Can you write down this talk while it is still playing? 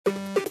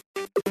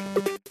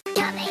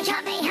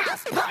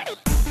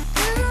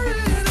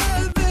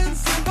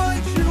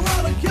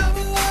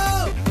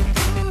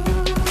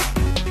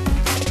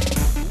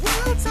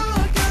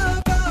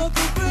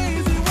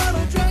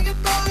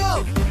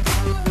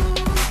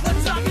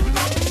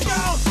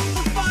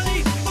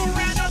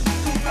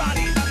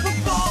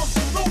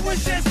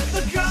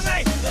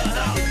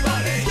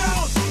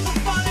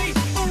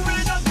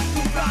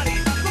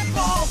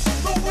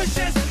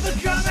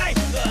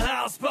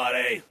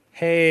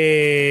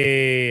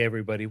Hey,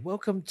 everybody.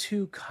 Welcome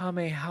to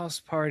Kame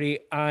House Party.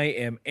 I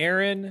am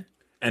Aaron.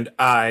 And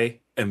I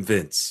am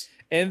Vince.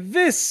 And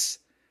this,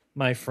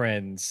 my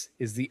friends,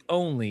 is the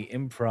only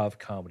improv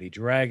comedy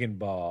Dragon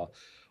Ball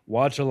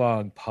watch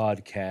along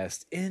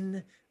podcast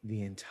in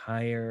the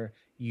entire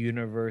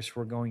universe.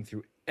 We're going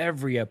through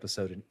every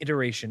episode, an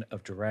iteration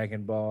of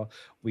Dragon Ball.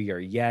 We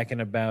are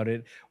yakking about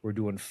it. We're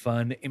doing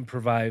fun,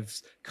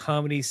 improvised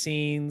comedy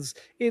scenes.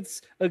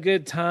 It's a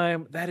good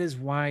time. That is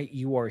why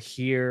you are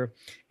here,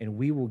 and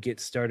we will get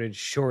started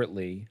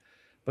shortly.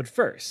 But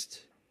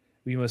first,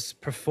 we must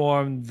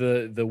perform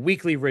the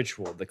weekly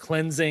ritual, the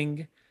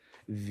cleansing,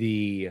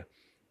 the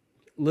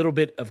little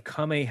bit of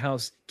Kame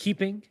House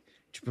keeping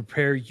to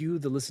prepare you,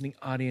 the listening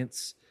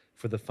audience,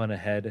 for the fun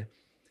ahead.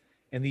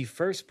 And the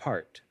first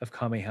part of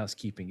Kame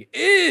Housekeeping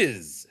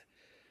is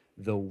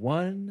the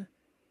one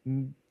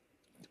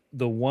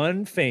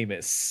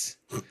famous,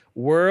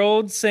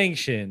 world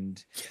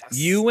sanctioned,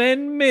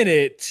 UN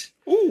minute.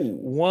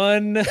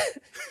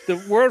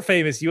 The world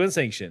famous UN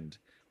sanctioned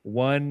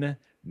 1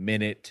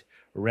 minute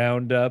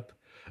roundup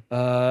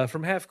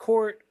from Half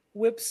Court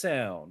Whip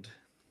Sound.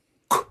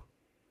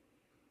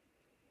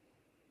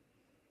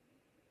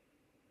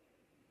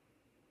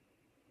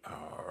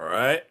 All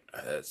right.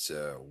 That's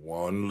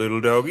one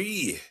little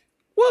doggy.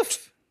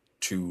 Woof.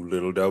 2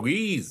 little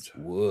doggies.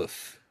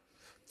 Woof.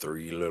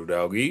 3 little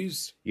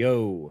doggies.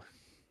 Yo.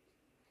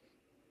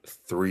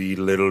 3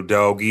 little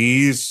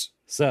doggies.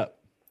 Sup?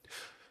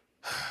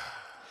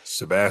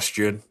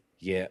 Sebastian.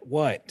 Yeah,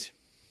 what?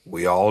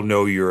 We all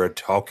know you're a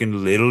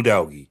talking little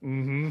doggy.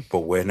 Mm-hmm. But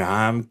when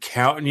I'm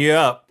counting you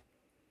up,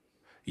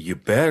 you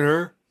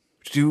better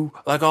do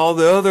like all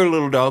the other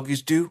little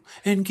doggies do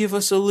and give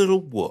us a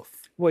little woof.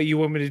 What, you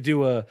want me to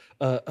do a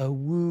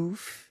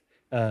woof,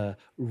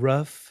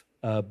 rough,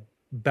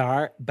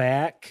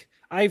 back?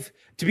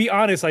 To be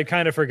honest, I've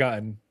kind of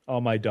forgotten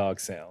all my dog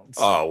sounds.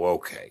 Oh,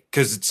 okay.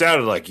 Because it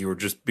sounded like you were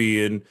just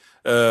being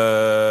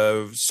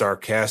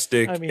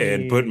sarcastic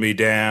and putting me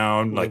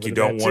down, like you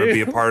don't want to be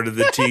a part of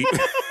the team.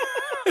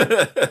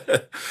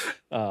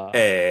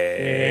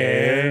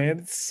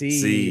 And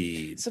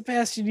seed.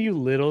 Sebastian, you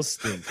little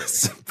stinker.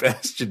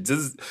 Sebastian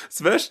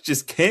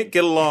just can't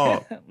get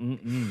along.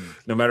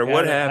 No matter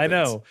what happens. I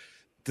know.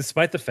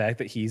 Despite the fact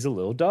that he's a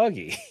little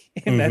doggy.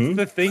 And that's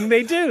the thing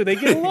they do. They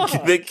get along.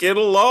 They get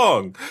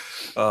along.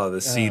 Oh,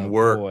 the scene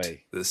worked.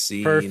 Boy. The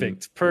scene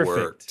Perfect.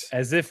 worked.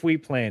 As if we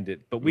planned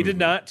it. But we did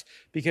not,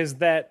 because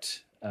that,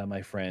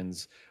 my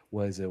friends,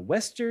 was a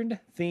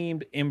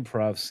Western-themed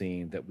improv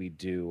scene that we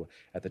do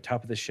at the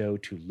top of the show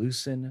to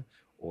loosen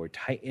or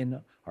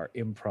tighten our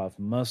improv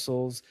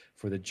muscles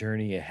for the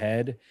journey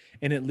ahead.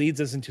 And it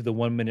leads us into the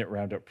 1 minute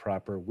roundup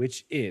proper,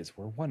 which is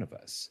where one of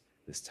us,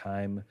 this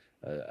time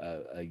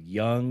a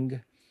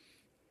young,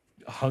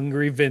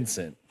 hungry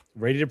Vincent,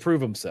 ready to prove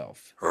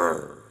himself.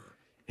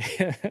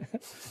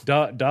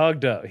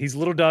 Dogged up. He's a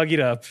little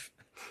doggied up.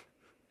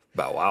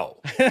 Bow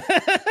wow.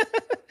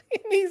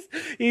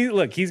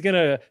 He's going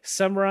to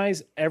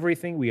summarize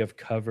everything we have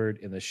covered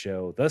in the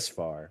show thus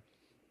far.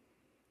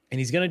 And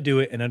he's going to do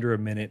it in under a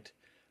minute.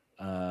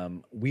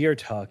 We are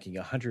talking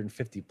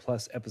 150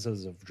 plus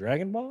episodes of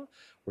Dragon Ball.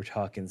 We're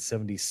talking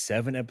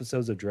 77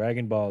 episodes of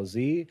Dragon Ball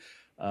Z.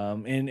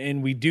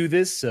 And we do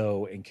this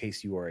so in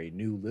case you are a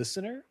new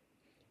listener,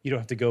 you don't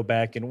have to go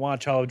back and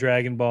watch all of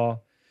Dragon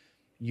Ball.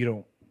 You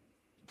don't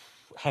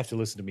have to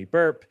listen to me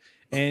burp.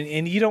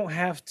 And you don't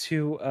have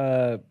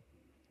to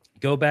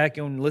go back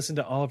and listen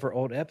to all of our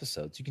old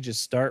episodes. You can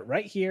just start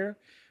right here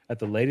at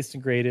the latest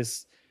and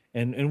greatest,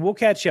 and we'll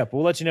catch up.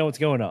 We'll let you know what's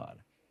going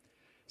on.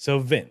 So,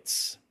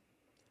 Vince,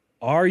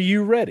 are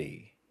you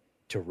ready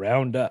to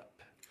round up?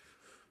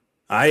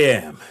 I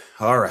am.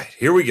 All right,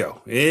 here we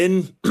go.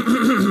 In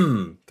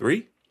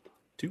 3,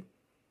 2.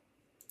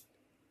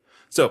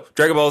 So,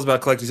 Dragon Ball is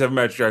about collecting 7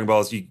 magic Dragon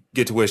Balls. You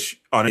get to wish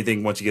on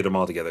anything once you get them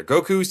all together.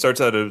 Goku starts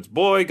out as a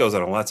boy, goes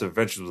on lots of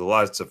adventures with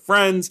lots of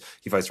friends.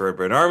 He fights the Red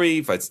Red Army,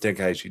 he fights the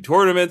Tenkaichi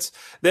tournaments.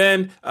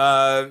 Then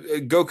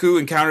Goku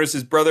encounters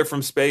his brother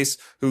from space,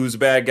 who's a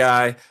bad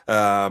guy.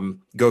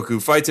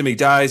 Goku fights him, he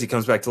dies, he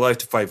comes back to life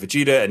to fight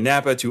Vegeta and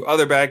Nappa, 2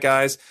 other bad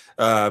guys.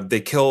 They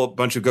kill a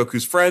bunch of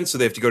Goku's friends, so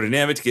they have to go to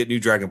Namek to get new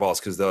Dragon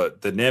Balls because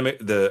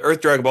the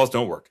Earth Dragon Balls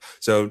don't work.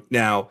 So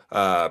now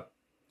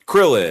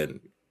Krillin,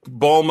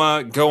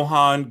 Bulma,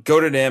 Gohan go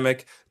to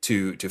Namek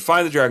to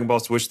find the Dragon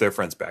Balls to wish their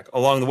friends back.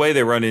 Along the way,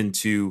 they run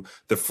into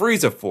the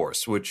Frieza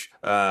Force, which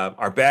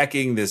are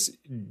backing this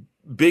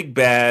big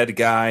bad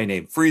guy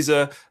named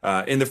Frieza.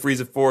 In the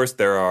Frieza Force,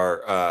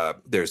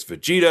 there's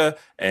Vegeta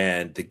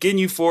and the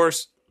Ginyu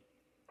Force.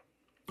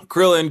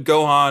 Krillin,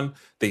 Gohan,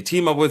 they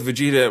team up with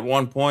Vegeta at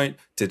one point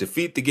to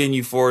defeat the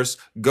Ginyu Force.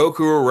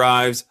 Goku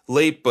arrives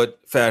late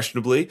but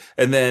fashionably,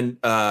 and then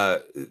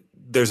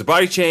there's a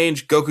body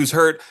change, Goku's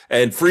hurt,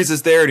 and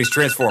Frieza's there and he's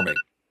transforming.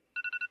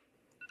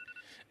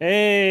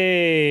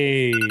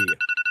 Hey!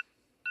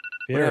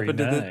 Very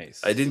nice.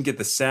 I didn't get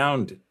the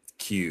sound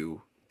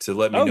cue to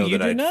let me know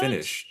that I'd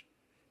finished.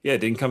 Yeah,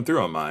 it didn't come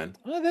through on mine.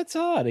 Oh, that's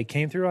odd. It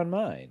came through on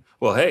mine.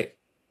 Well, hey,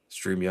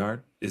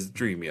 StreamYard is the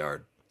dream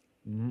yard.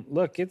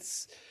 Look,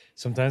 it's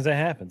sometimes that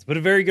happens, but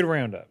a very good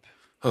roundup.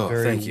 Oh,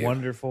 Very thank you.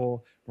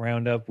 wonderful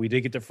roundup. We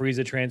did get to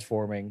Frieza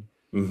transforming,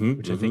 Mm-hmm,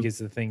 which I think is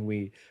the thing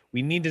we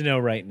need to know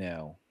right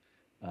now.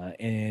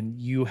 And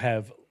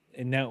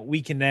now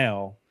we can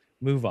now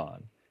move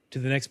on to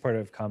the next part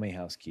of Kame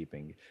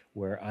Housekeeping,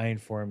 where I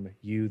inform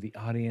you, the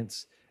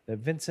audience, that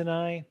Vince and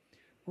I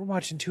we're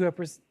watching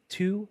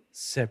two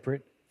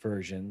separate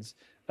versions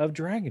of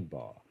Dragon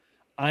Ball.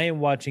 I am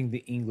watching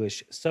the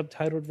English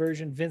subtitled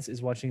version. Vince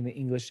is watching the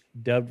English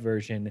dubbed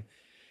version,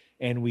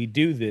 and we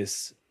do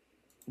this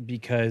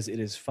because it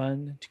is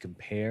fun to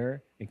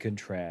compare and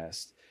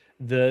contrast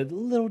the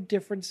little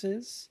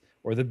differences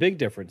or the big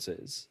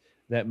differences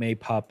that may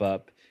pop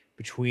up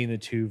between the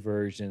two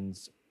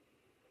versions.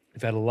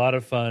 We've had a lot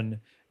of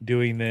fun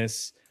doing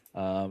this,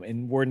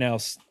 and we're now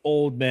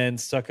old men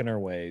stuck in our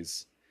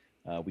ways.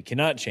 We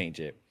cannot change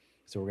it.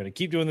 So we're going to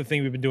keep doing the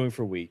thing we've been doing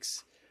for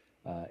weeks.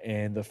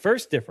 And the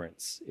first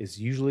difference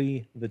is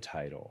usually the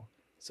title.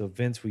 So,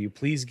 Vince, will you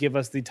please give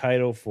us the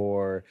title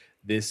for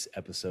this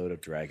episode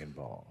of Dragon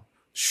Ball?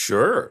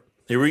 Sure.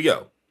 Here we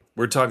go.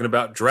 We're talking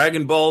about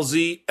Dragon Ball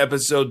Z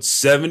episode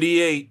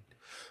 78,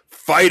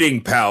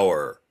 Fighting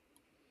Power.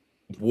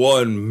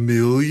 1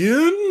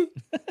 million?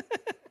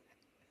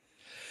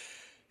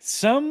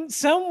 Some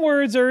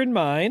words are in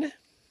mine.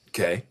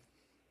 Okay.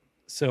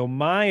 So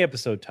my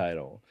episode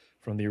title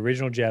from the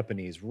original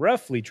Japanese,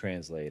 roughly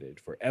translated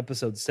for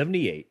episode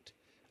 78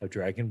 of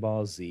Dragon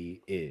Ball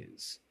Z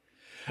is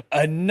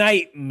A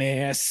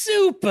Nightmare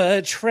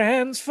Super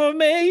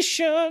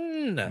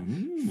Transformation.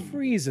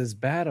 Frieza's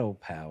battle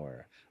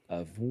power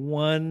of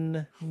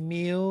 1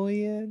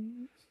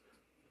 million.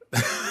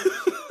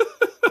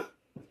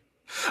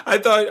 I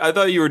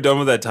thought you were done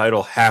with that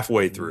title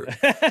halfway through.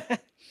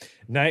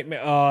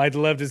 Nightmare. Oh, I'd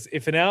love to.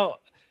 If an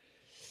out,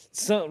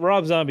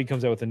 Rob Zombie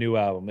comes out with a new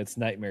album, it's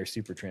Nightmare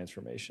Super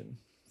Transformation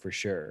for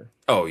sure.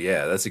 Oh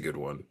yeah, that's a good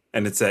one.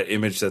 And it's that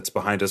image that's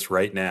behind us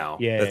right now.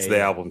 Yeah, that's the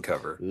album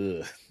cover.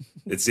 Ugh.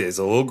 It's a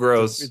little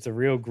gross. It's a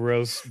real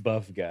gross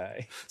buff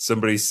guy.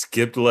 Somebody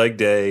skipped leg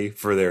day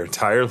for their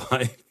entire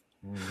life.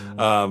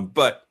 Mm-hmm.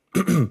 But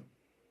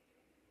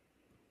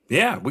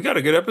yeah, we got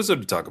a good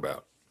episode to talk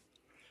about.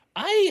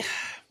 I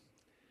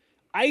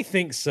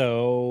think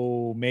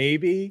so.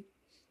 Maybe.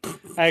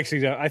 I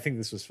actually don't. I think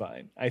this was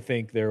fine. I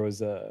think there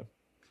was a.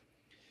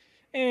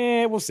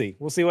 We'll see.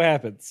 We'll see what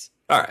happens.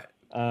 All right.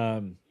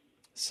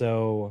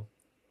 So,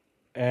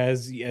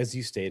 as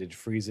you stated,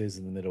 Frieza is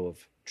in the middle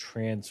of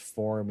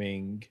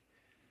transforming.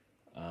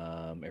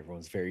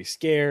 Everyone's very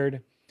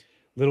scared.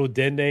 Little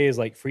Dende is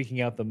like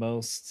freaking out the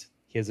most.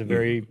 He has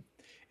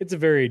it's a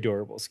very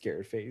adorable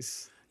scared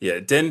face. Yeah,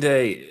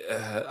 Dende.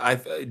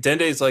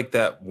 Dende's like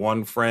that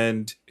one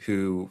friend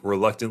who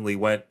reluctantly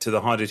went to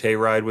the haunted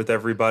hayride with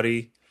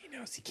everybody. He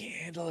knows he can't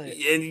handle it,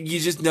 and you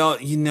just know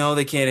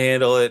they can't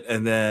handle it,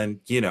 and then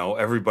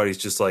everybody's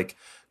just like,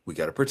 we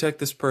got to protect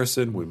this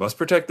person. We must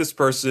protect this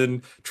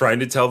person.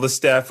 Trying to tell the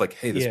staff like,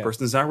 hey, this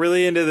person's not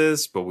really into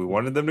this, but we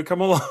wanted them to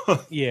come along.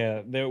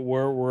 Yeah,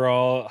 we're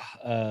all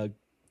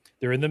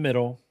they're in the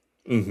middle.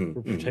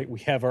 Mm-hmm, We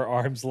have our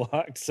arms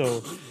locked,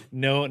 so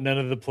none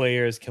of the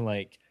players can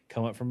like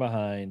come up from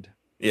behind.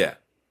 Yeah,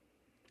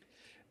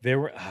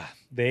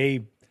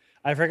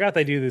 I forgot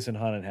they do this in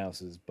haunted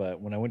houses,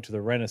 but when I went to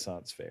the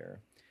Renaissance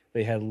Fair,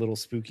 they had a little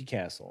spooky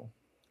castle.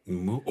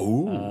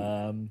 Ooh.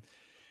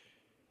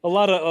 A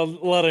lot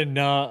of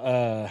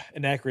not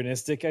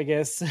anachronistic, I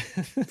guess,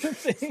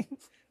 thing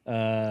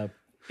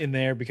in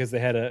there because they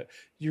had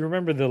you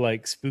remember the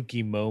like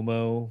spooky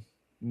Momo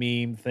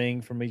meme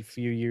thing from a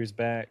few years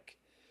back?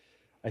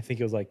 I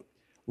think it was like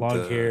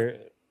long hair.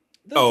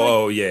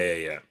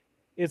 Yeah.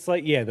 It's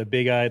like, the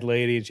big-eyed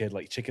lady, and she had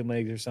like chicken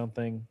legs or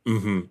something.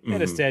 They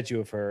had a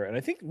statue of her, and I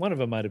think one of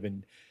them might have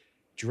been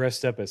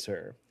dressed up as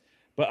her.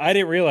 But I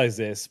didn't realize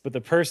this, but the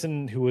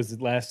person who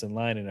was last in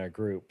line in our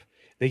group,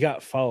 they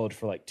got followed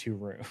for like 2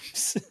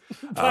 rooms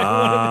by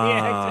one of the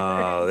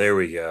actors. Oh, there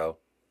we go.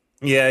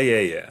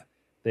 Yeah.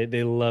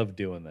 They love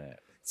doing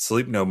that.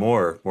 Sleep no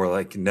more. More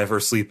like never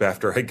sleep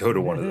after I go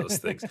to one of those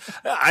things.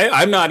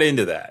 I'm not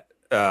into that.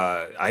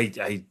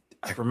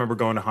 I remember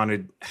going to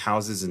haunted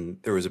houses,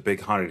 and there was a big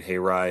haunted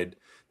hayride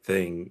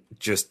thing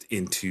just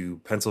into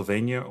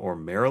Pennsylvania or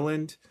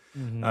Maryland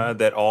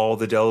that all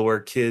the Delaware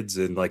kids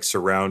and like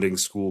surrounding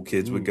school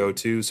kids would go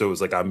to. So it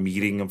was like a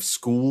meeting of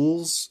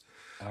schools.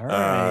 All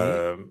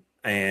right.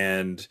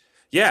 And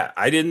yeah,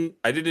 I didn't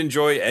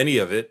enjoy any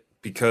of it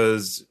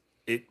because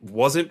it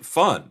wasn't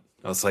fun.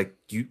 I was like,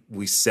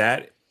 we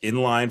sat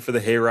in line for the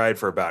hayride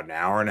for about an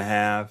hour and a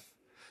half.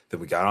 Then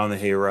we got on the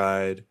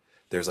hayride.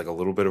 There's like a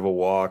little bit of a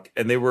walk,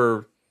 and they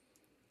were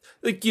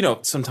like,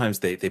 sometimes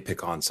they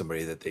pick on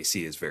somebody that they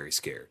see as very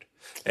scared.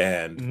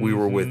 And we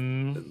were with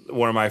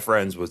one of my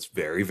friends was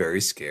very,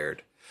 very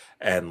scared.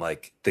 And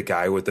like the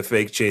guy with the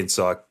fake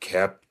chainsaw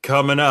kept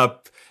coming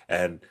up,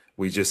 and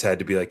we just had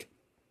to be like,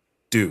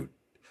 dude,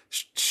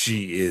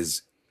 she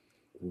is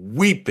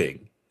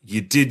weeping. You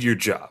did your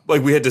job.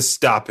 Like we had to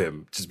stop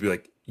him. Just be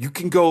like, you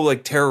can go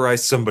like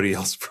terrorize somebody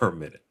else for a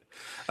minute.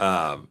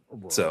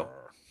 So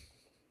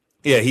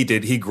Yeah, he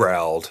did. He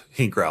growled.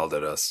 He growled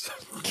at us.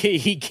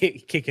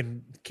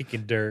 Kicking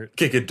dirt.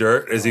 Kicking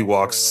dirt as he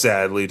walks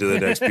sadly to the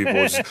next people.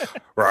 Just,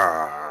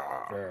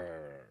 "Rah.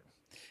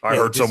 I Yeah,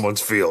 hurt just-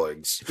 someone's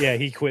feelings. Yeah,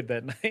 he quit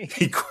that night.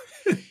 He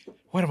quit.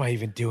 What am I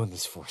even doing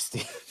this for,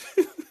 Steve?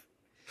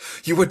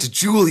 You went to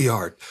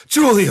Juilliard.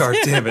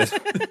 Juilliard, damn it.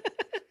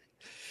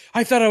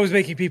 I thought I was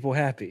making people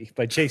happy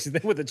by chasing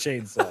them with a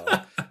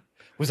chainsaw.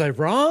 Was I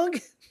wrong?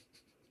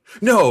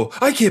 No,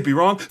 I can't be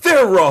wrong.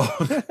 They're wrong.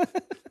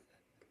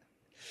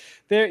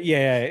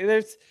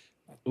 There's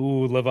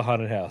love a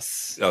haunted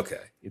house.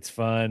 Okay. It's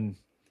fun.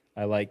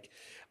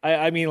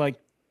 I mean, like,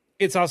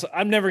 it's also,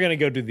 I'm never going to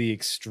go to the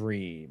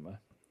extreme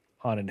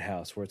haunted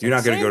house where it's You're like,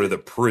 not going to sign- go to the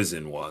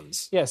prison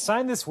ones. Yeah,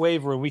 sign this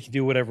waiver and we can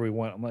do whatever we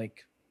want. I'm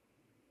like,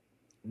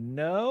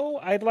 no,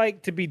 I'd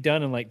like to be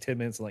done in like 10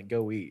 minutes and like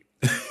go eat.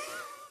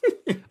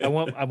 I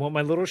want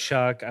my little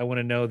shock. I want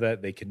to know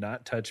that they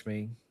cannot touch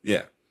me.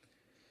 Yeah.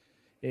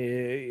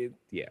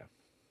 Yeah.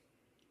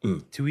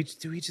 Mm. To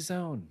each his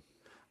own.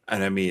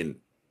 And I mean,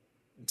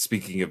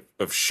 speaking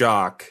of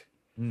shock,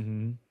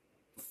 Mm-hmm.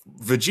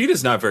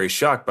 Vegeta's not very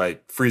shocked by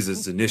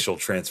Frieza's initial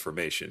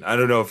transformation. I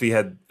don't know if he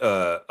had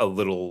a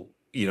little,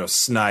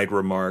 snide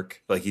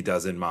remark like he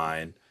does in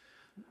mine.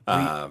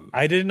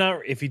 I did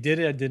not. If he did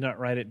it, I did not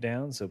write it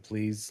down. So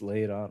please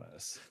lay it on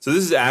us. So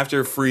this is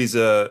after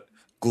Frieza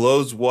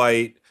glows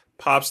white,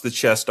 pops the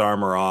chest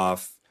armor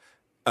off.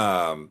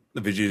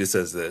 Vegeta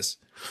says this.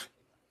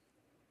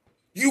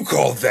 You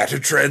call that a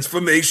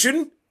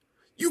transformation?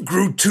 You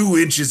grew 2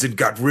 inches and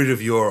got rid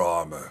of your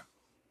armor.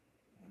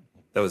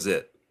 That was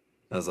it.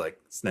 I was like,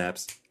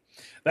 snaps.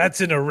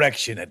 That's an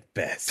erection at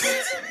best.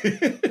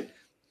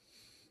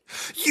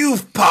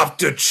 You've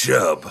popped a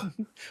chub.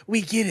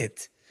 We get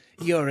it.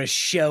 You're a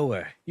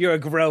shower. You're a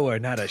grower,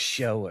 not a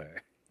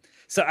shower.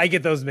 So I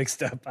get those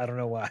mixed up. I don't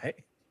know why.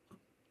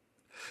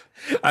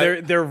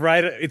 They're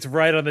right. It's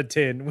right on the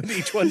tin when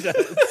each one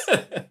does.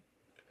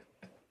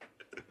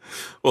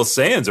 Well,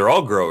 Saiyans are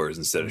all growers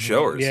instead of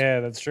showers.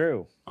 Yeah, that's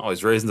true.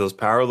 Always raising those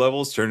power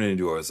levels, turning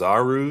into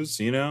Ozarus,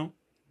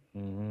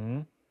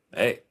 Mm-hmm.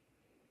 Hey,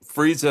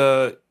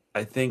 Frieza,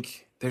 I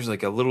think there's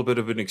like a little bit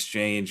of an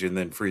exchange, and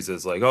then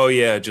Frieza's like, oh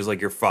yeah, just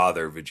like your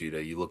father,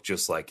 Vegeta. You look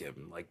just like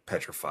him, like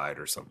petrified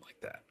or something like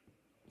that.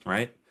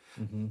 Right?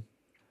 Mm-hmm.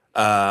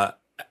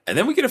 And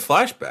then we get a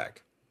flashback.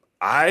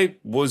 I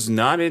was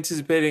not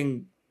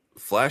anticipating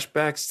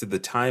flashbacks to the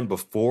time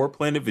before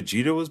Planet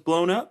Vegeta was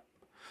blown up.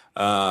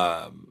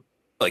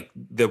 Like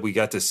that we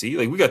got to see.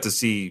 Like we got to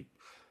see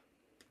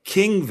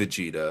King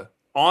Vegeta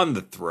on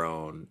the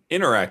throne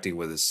interacting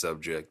with his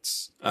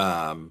subjects.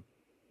 And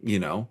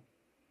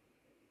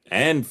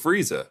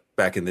Frieza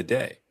back in the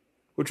day,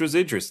 which was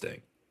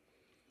interesting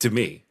to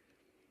me.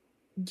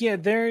 Yeah,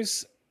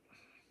 there's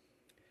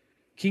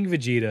King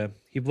Vegeta.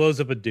 He blows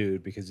up a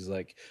dude because he's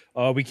like,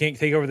 oh, we can't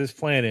take over this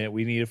planet.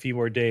 We need a few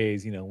more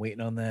days,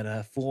 waiting on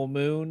that full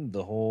moon,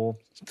 the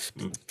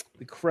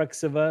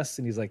crux of us.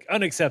 And he's like,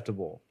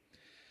 unacceptable.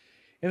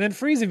 And then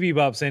Frieza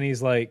bebops and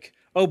he's like,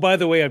 oh, by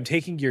the way, I'm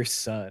taking your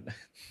son.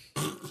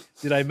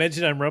 Did I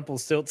mention I'm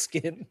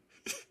Rumpelstiltskin?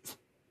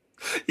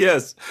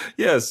 Yes.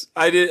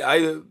 I did.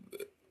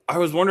 I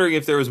was wondering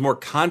if there was more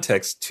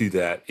context to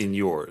that in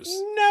yours.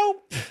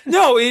 Nope.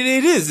 No, it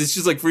is. It's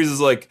just like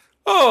Frieza's like,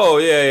 oh,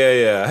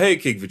 yeah. Hey,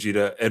 King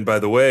Vegeta. And by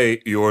the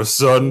way, your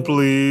son,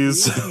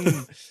 please.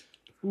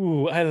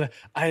 Ooh,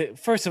 I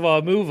first of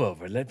all, move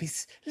over. Let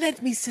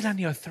me sit on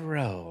your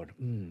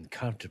throne.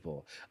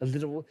 Comfortable. A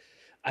little.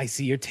 I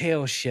see your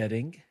tail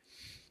shedding.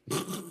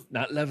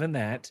 Not loving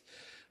that.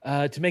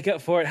 To make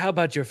up for it, how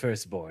about your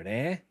firstborn,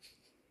 eh?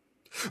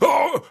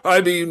 Oh,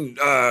 I mean,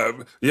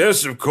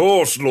 yes, of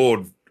course,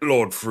 Lord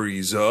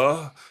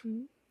Frieza.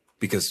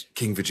 Because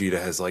King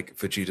Vegeta has like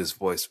Vegeta's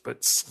voice,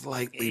 but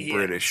slightly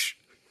British.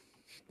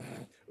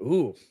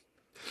 Ooh.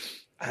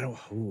 How do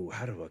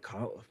I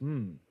call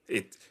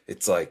it?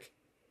 It's like,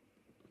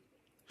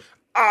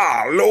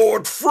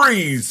 Lord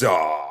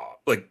Frieza.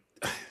 Like,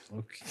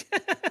 Okay.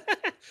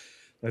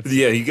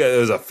 yeah, there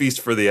was a feast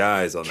for the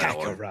eyes on that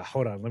one. Kakarot.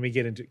 Hold on, let me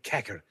get into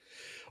Kakarot.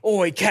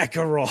 Oi,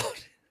 Kakarot.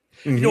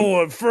 Mm-hmm.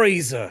 You're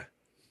Frieza.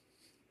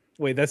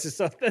 Wait, that's just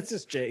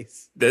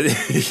Jace.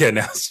 Yeah,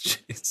 now it's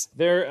Jace.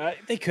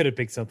 They could have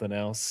picked something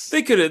else.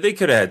 They could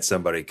have had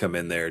somebody come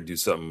in there and do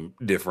something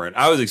different.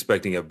 I was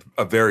expecting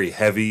a very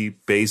heavy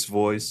bass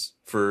voice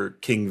for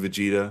King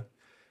Vegeta.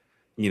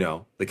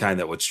 The kind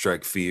that would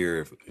strike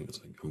fear. If it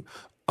was like,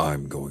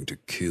 I'm going to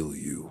kill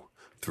you.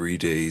 3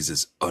 days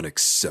is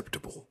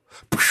unacceptable.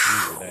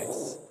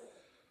 Nice.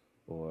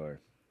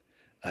 Or,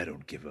 I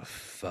don't give a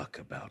fuck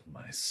about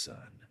my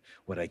son.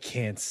 What I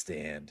can't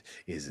stand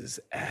is his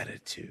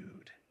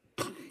attitude.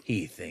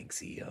 He thinks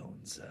he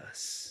owns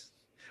us.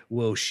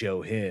 We'll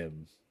show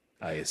him,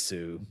 I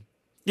assume.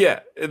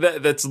 Yeah,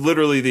 that's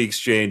literally the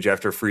exchange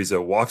after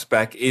Frieza walks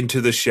back into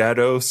the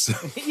shadows.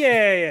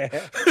 Yeah.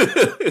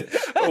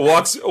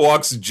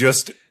 walks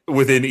just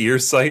within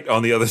earsight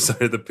on the other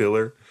side of the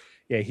pillar.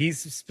 Yeah, he's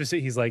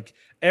specific. He's like,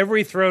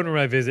 every throne room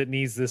I visit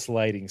needs this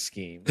lighting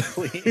scheme,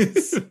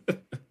 please.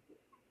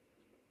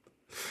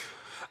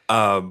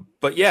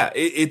 But yeah,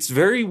 it's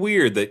very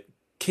weird that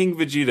King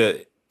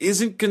Vegeta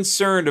isn't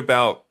concerned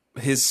about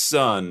his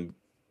son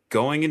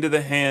going into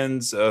the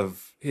hands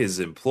of his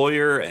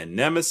employer and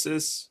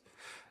nemesis.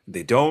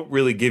 They don't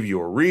really give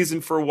you a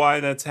reason for why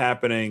that's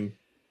happening.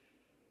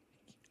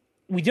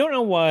 We don't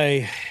know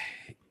why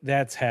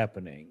that's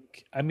happening.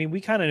 I mean, we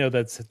kind of know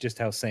that's just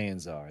how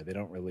Saiyans are. They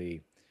don't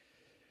really.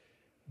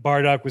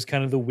 Bardock was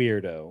kind of the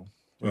weirdo,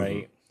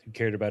 right? Who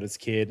cared about his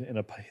kid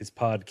and his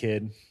pod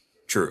kid.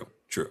 True.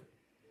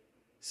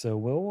 So,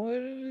 well,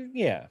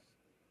 yeah.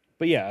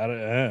 But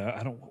yeah,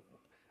 I don't.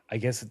 I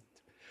guess.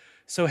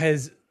 So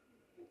has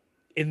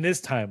in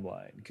this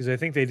timeline, because I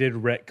think they did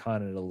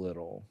retcon it a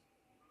little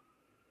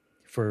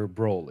for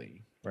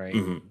Broly, right?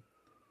 Mm-hmm.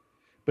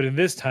 But in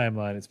this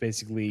timeline, it's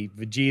basically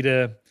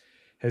Vegeta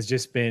has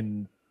just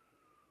been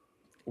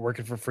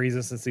working for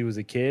Frieza since he was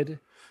a kid.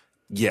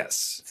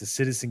 Yes. It's a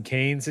Citizen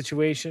Kane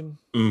situation.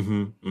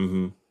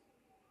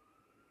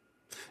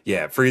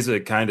 Yeah,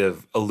 Frieza kind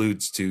of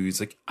alludes to, he's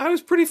like, I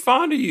was pretty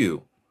fond of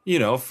you,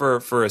 for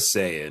a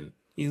Saiyan.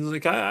 He's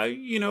like,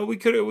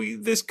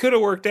 this could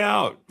have worked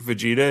out,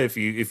 Vegeta, if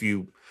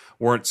you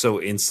weren't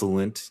so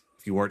insolent,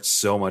 if you weren't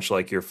so much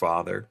like your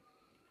father.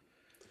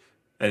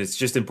 And it's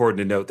just important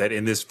to note that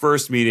in this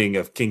first meeting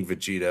of King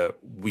Vegeta,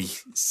 we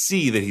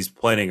see that he's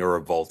planning a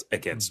revolt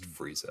against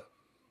Frieza.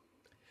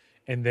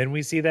 And then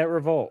we see that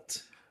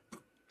revolt.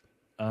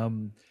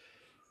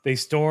 They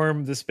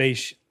storm the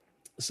space.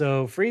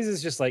 So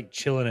Frieza's just like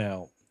chilling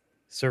out,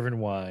 serving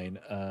wine.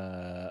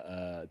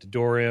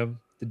 Dodoria.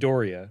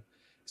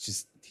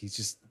 He's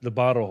just the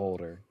bottle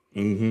holder,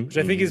 which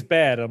I think is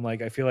bad. I'm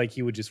like, I feel like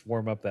he would just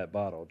warm up that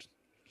bottle.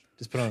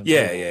 Just put it on.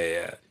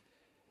 Yeah.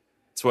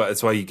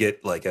 That's why you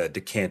get like a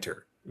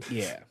decanter.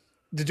 Yeah,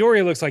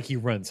 Dodoria looks like he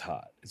runs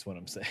hot. Is what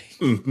I'm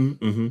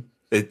saying.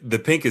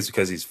 The pink is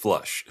because he's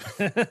flush.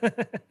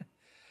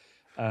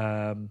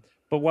 But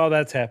while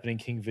that's happening,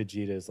 King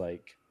Vegeta is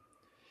like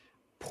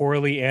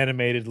poorly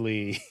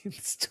animatedly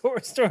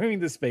storming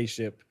the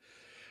spaceship,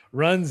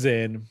 runs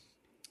in,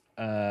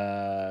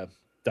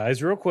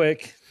 dies real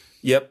quick.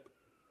 Yep.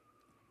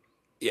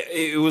 Yeah,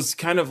 it was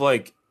kind of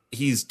like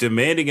he's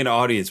demanding an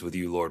audience with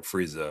you, Lord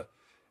Frieza.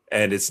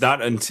 And it's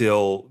not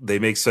until they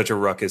make such a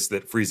ruckus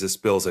that Frieza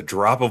spills a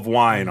drop of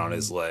wine on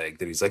his leg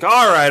that he's like,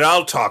 all right,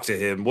 I'll talk to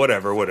him,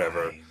 whatever.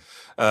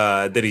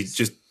 That he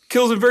just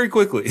kills him very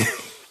quickly.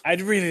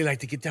 I'd really like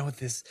to get done with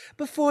this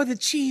before the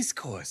cheese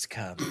course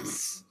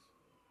comes.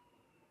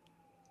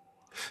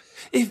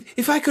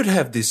 If I could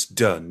have this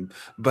done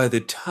by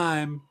the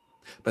time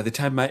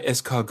my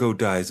escargot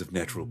dies of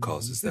natural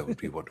causes, that would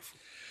be wonderful.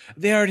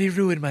 They already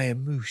ruined my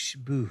amouche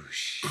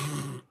bouche.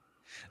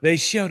 They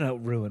shall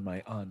not ruin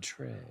my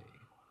entree.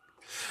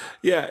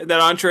 Yeah, that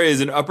entree is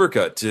an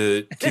uppercut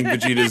to King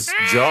Vegeta's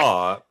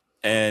jaw,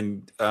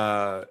 and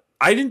I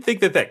didn't think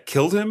that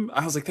killed him.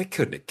 I was like, that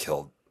couldn't have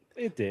killed.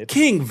 It did.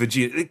 King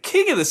Vegeta, the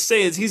king of the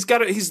Saiyans.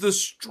 He's the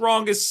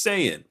strongest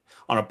Saiyan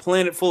on a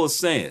planet full of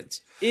Saiyans.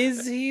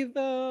 Is he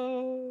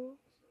though?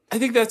 I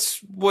think that's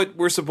what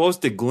we're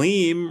supposed to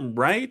glean,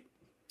 right?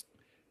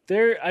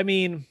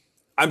 I'm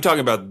talking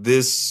about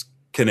this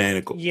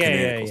canonical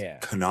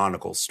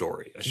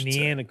story.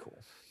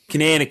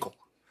 Canonical.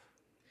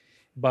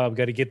 Bob,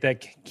 got to get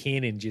that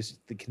canon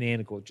the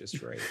canonical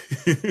just right.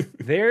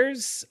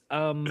 There's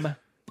because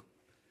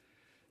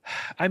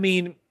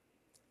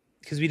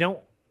we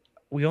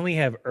only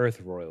have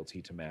Earth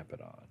royalty to map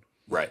it on.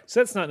 Right. So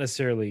that's not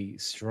necessarily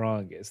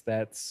strongest.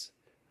 That's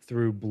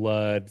through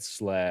blood /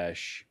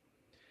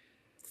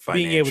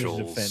 being able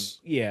to defend.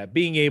 Yeah,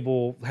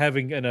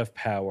 having enough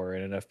power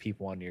and enough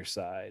people on your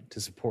side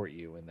to support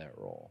you in that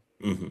role.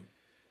 Mm-hmm.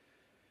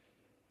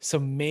 So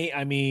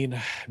maybe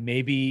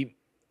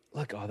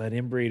look, all that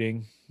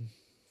inbreeding.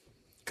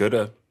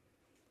 Coulda.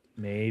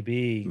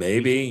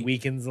 Maybe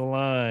weakens the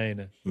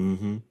line.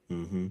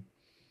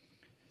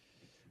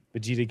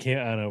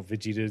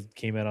 Vegeta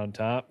came out on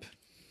top.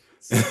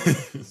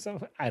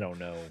 So I don't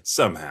know.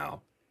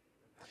 Somehow.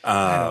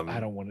 I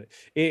don't want to.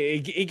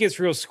 It gets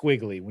real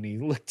squiggly when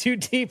you look too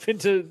deep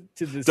into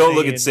this. Don't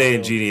look at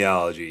Saiyan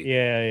genealogy.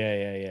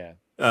 Yeah.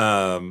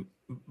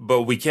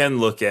 But we can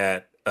look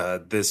at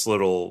this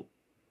little,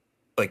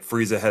 like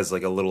Frieza has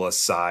like a little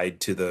aside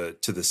to the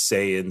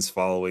Saiyans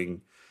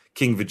following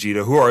King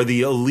Vegeta, who are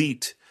the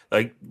elite.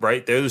 Like,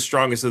 right, they're the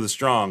strongest of the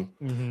strong.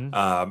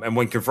 And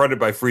when confronted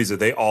by Frieza,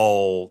 they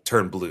all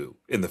turn blue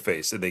in the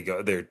face, and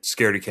they're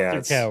scaredy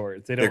cats. They're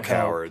cowards. They're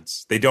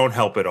cowards. They don't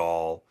help at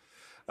all.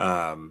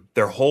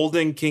 They're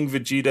holding King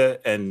Vegeta,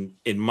 and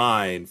in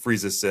mind,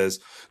 Frieza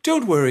says,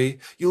 "Don't worry,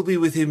 you'll be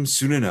with him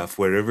soon enough,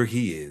 wherever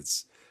he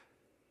is."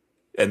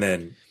 And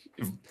then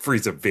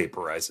Frieza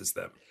vaporizes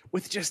them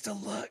with just a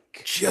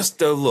look.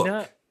 Just a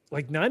look.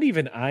 Not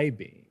even eye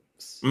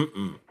beams.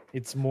 Mm-mm.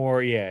 It's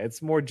more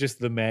just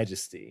the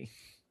majesty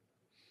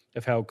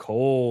of how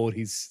cold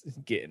he's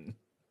getting.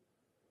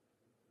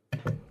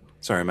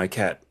 Sorry, my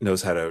cat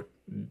knows how to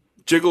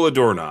jiggle a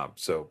doorknob,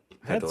 so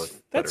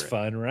that's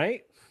fun,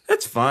 right?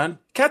 That's fun.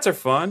 Cats are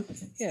fun.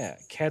 Yeah,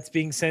 cats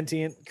being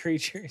sentient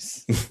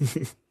creatures.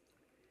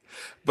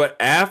 But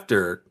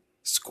after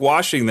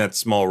squashing that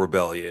small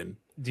rebellion,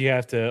 Do you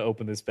have to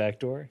open this back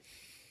door?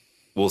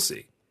 we'll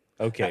see.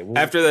 Okay.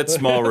 After that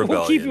small we'll keep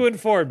rebellion, you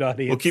informed,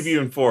 audience. we'll keep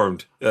you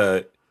informed.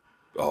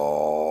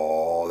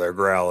 Oh, they're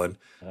growling.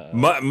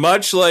 Uh-oh.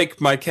 Much like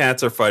my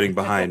cats are fighting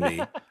behind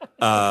me,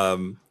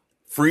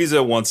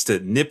 Frieza wants to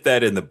nip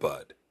that in the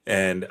bud.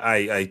 And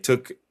I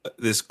took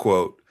this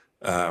quote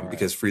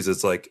because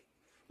Frieza's like,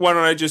 why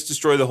don't I just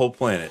destroy the whole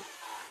planet?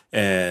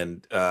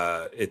 And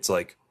it's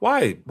like,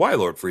 why,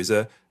 Lord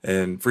Frieza?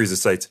 And Frieza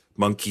cites,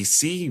 monkey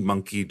see,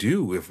 monkey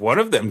do. If one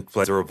of them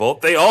plans a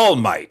revolt, they all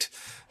might.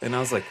 And I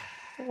was like,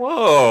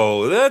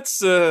 whoa,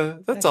 that's a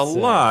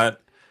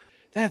lot.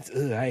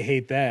 I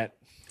hate that.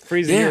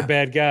 Frieza, you're a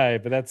bad guy,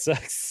 but that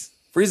sucks.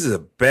 Frieza's a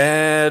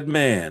bad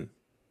man.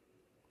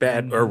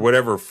 Or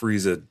whatever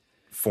Frieza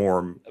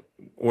form,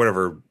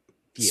 whatever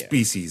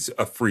species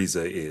of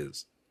Frieza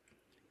is.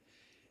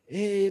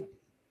 He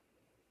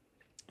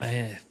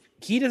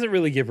doesn't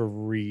really give a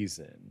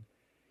reason.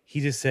 He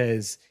just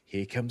says,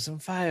 here comes some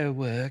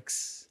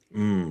fireworks.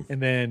 And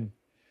then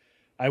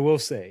I will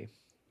say,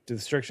 the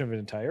destruction of an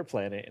entire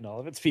planet and all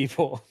of its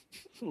people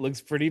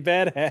looks pretty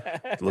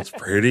badass. Looks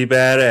pretty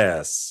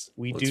badass.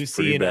 We do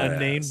see an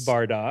unnamed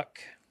Bardock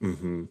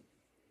in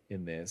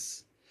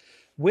this.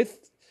 They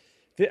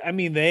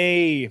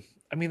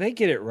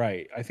get it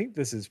right. I think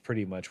this is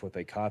pretty much what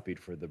they copied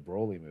for the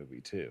Broly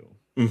movie too.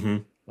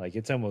 Like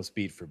it's almost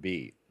beat for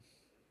beat.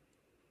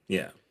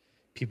 Yeah.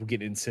 People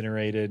get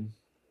incinerated.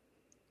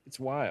 It's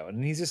wild.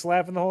 And he's just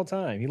laughing the whole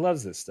time. He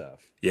loves this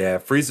stuff. Yeah,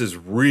 Frieza's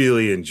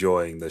really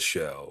enjoying the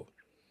show.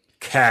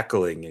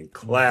 Cackling and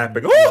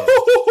clapping.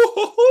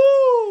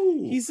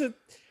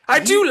 I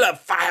do love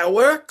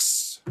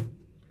fireworks.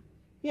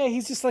 Yeah,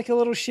 he's just like a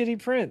little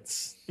shitty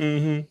prince.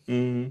 He's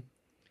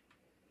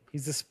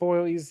the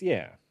spoil.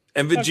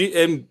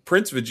 And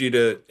Prince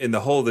Vegeta in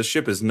the whole of the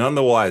ship is none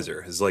the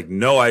wiser. Has like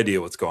no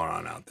idea what's going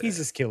on out there. He's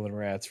just killing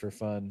rats for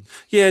fun.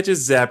 Yeah,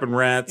 just zapping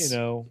rats.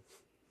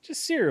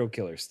 Just serial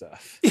killer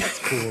stuff. That's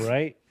cool,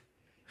 right?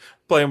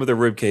 Playing with the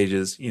rib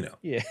cages, Yeah.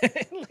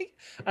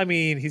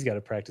 He's got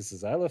to practice his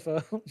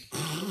xylophone.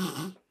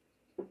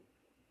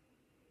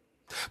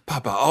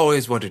 Papa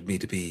always wanted me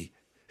to be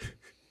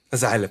a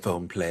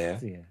xylophone player.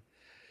 Yeah.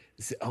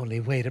 It's the only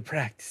way to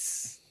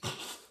practice.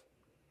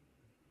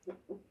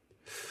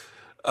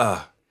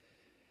 But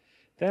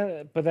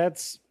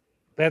that's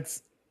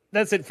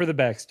it for the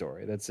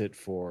backstory. That's it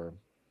for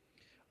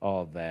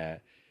all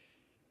that.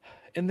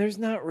 And there's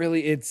not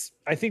really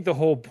I think the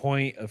whole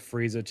point of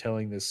Frieza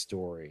telling this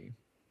story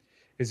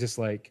is just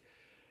like,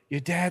 your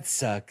dad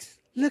sucks.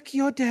 Look,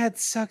 your dad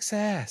sucks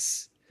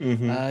ass.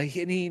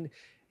 He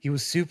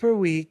was super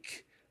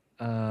weak.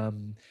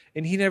 And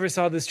he never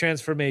saw this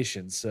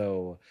transformation.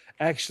 So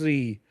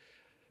actually,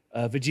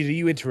 Vegeta,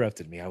 you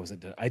interrupted me. I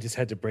wasn't done. I just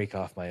had to break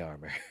off my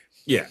armor.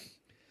 Yeah.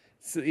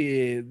 So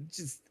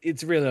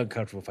it's really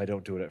uncomfortable if I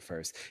don't do it at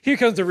first. Here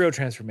comes the real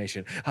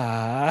transformation.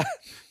 Yeah.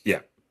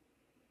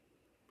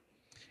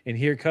 And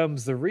here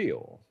comes the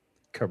real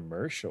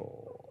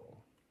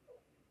commercial.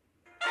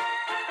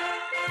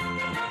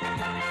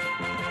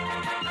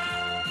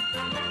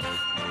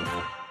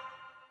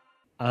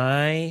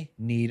 I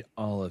need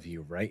all of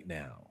you right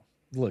now.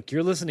 Look,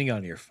 you're listening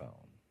on your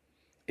phone.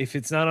 If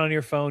it's not on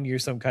your phone, you're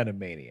some kind of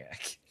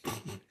maniac.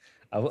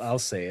 I'll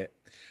say it.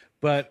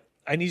 But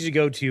I need you to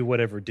go to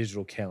whatever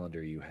digital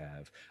calendar you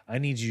have. I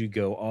need you to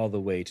go all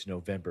the way to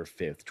November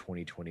 5th,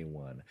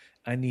 2021.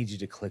 I need you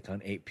to click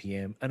on 8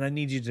 p.m. and I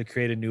need you to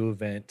create a new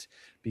event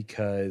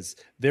because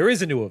there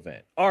is a new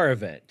event, our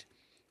event.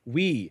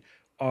 We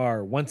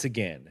are once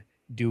again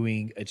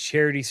doing a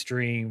charity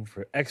stream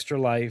for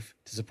Extra Life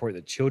to support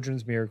the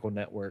Children's Miracle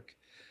Network.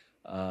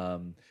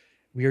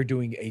 We are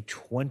doing a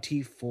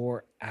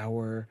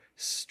 24-hour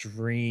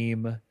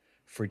stream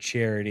for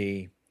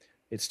charity.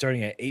 It's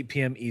starting at 8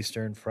 p.m.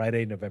 Eastern,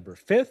 Friday, November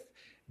 5th.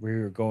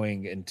 We're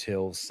going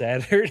until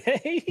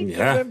Saturday,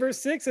 November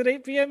 6th at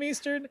 8 p.m.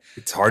 Eastern.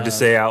 It's hard to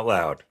say out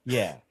loud.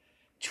 Yeah.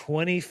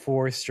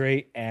 24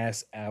 straight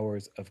ass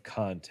hours of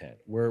content.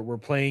 We're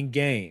playing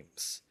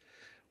games.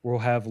 We'll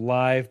have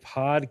live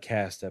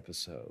podcast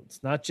episodes.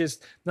 Not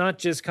just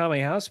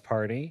Kame House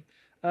Party.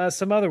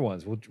 Some other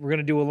ones. We're going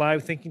to do a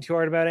live Thinking Too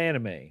Hard about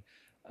anime.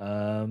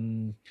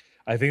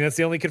 I think that's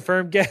the only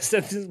confirmed guest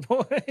at this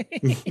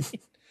point.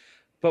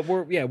 But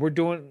we're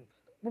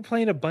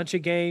playing a bunch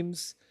of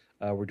games.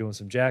 We're doing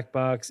some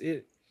Jackbox.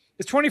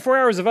 It's 24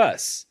 hours of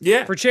us.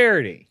 Yeah. For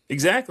charity.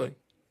 Exactly.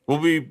 We'll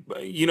be,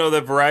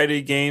 the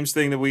variety games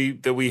thing that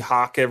we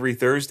hawk every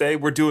Thursday.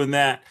 We're doing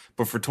that,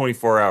 but for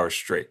 24 hours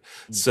straight.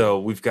 Mm-hmm. So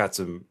we've got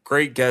some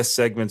great guest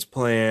segments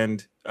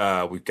planned.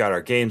 We've got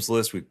our games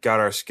list. We've got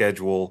our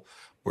schedule.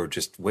 We're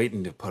just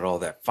waiting to put all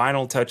that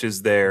final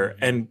touches there.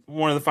 Mm-hmm. And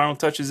one of the final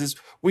touches is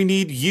we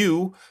need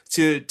you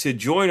to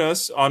join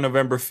us on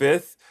November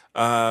 5th.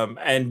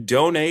 And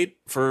donate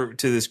to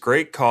this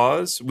great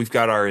cause. We've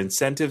got our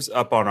incentives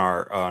up on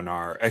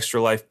our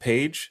Extra Life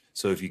page.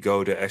 So if you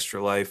go to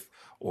Extra Life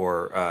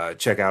or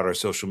check out our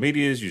social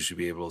medias, you should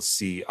be able to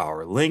see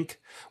our link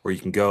where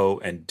you can go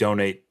and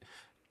donate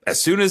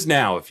as soon as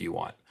now if you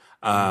want.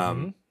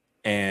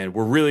 And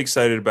we're really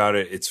excited about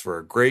it. It's for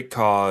a great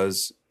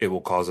cause. It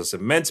will cause us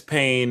immense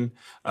pain,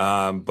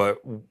 but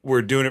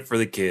we're doing it for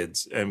the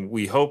kids. And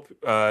we hope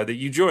that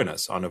you join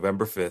us on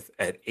November 5th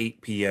at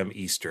 8 p.m.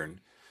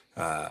 Eastern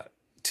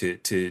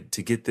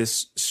to get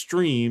this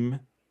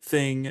stream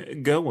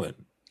thing going.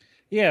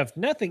 Yeah, if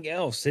nothing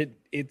else,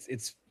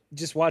 it's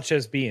just watch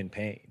us be in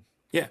pain.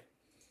 Yeah.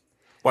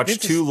 Watch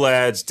two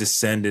lads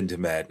descend into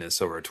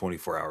madness over a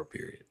 24-hour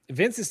period.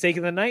 Vince is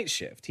taking the night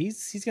shift.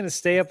 He's going to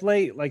stay up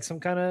late like some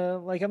kind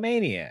of like a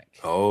maniac.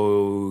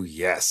 Oh,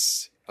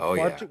 yes. Oh,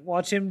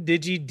 Watch him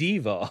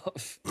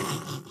digi-devolve.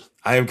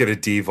 I am going to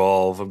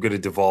devolve. I'm going to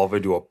devolve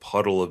into a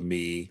puddle of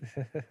me.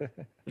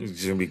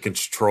 There's going to be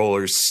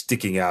controllers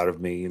sticking out of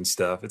me and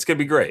stuff. It's going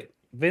to be great.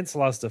 Vince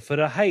lost a foot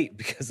of height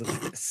because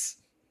of this.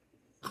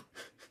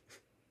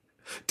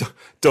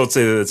 Don't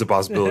say that it's a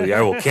possibility.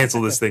 I will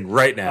cancel this thing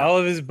right now. All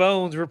of his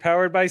bones were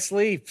powered by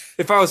sleep.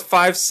 If I was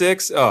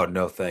 5'6", oh,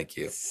 no, thank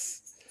you.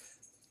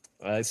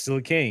 Still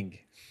a king.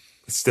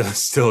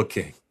 Still a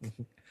king.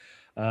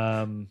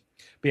 But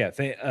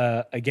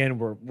yeah, again,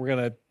 we're going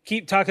to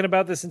keep talking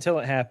about this until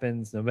it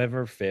happens.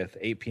 November 5th,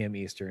 8 p.m.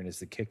 Eastern is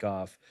the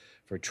kickoff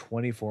for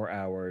 24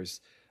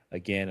 hours.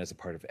 Again, as a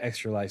part of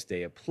Extra Life's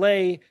Day of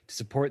Play to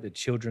support the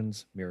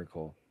Children's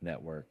Miracle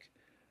Network.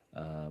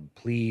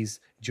 Please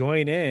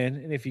join in,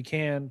 and if you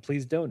can,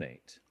 please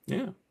donate.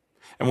 Yeah.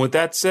 And with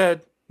that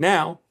said,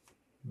 now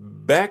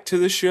back to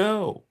the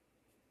show.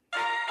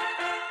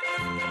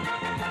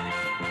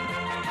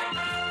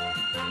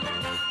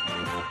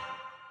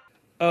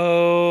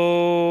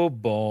 Oh,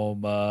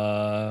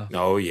 Bulma.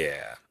 Oh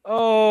yeah.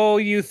 Oh,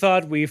 you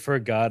thought we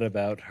forgot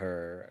about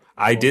her.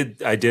 I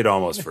did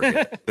almost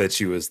forget that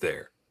she was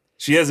there.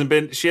 She hasn't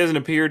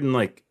appeared in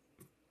like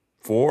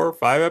 4 or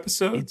 5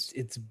 episodes.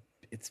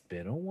 It's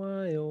been a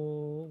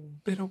while.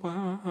 Been a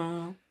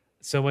while.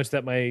 So much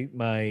that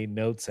my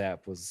notes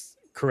app was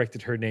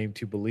corrected her name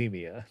to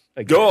Bulimia.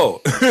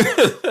 Go.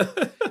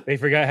 They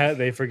forgot.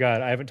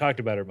 I haven't talked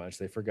about her much.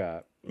 They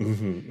forgot.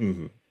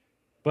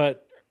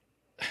 But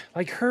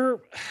like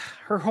her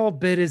whole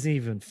bit isn't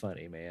even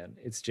funny, man.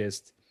 It's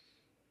just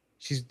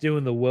she's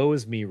doing the woe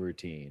is me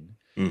routine.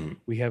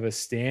 We have a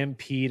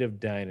stampede of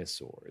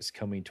dinosaurs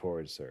coming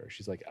towards her.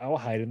 She's like, I'll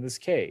hide in this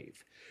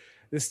cave.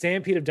 The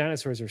stampede of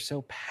dinosaurs are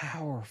so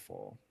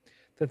powerful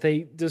that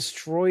they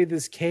destroy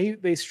this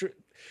cave. They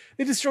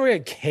destroy a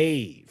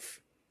cave.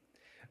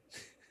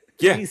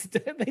 Yeah,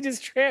 they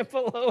just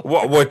trample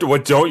over.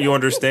 What don't you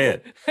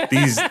understand?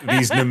 These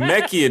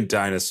Namekian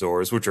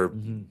dinosaurs, which are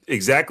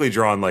exactly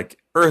drawn like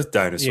Earth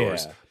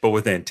dinosaurs, but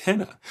with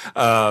antenna,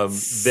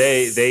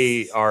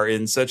 they are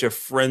in such a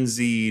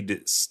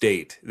frenzied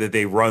state that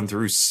they run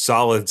through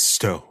solid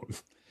stone,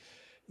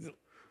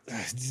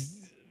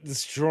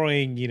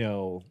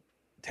 destroying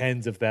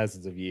tens of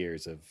thousands of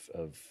years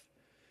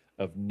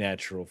of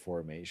natural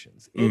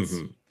formations. It's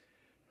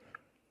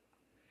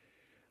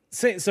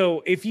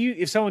so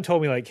if someone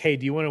told me like, hey,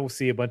 do you want to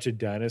see a bunch of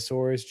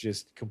dinosaurs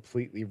just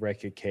completely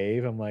wreck a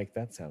cave? I'm like,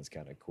 that sounds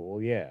kind of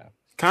cool. Yeah,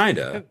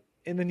 kinda.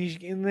 And then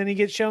you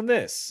get shown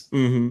this.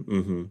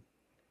 And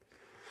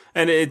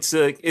it's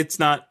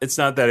not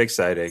that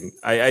exciting.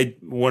 I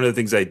one of the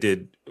things I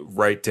did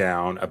write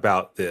down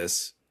about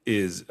this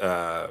is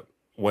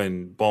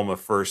when Bulma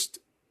first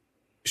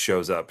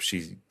shows up,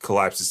 she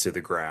collapses to the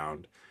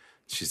ground.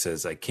 She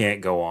says, I can't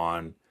go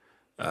on.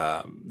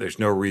 There's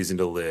no reason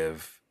to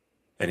live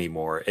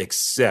anymore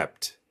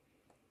except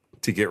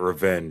to get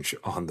revenge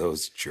on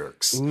those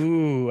jerks.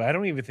 Ooh, I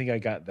don't even think I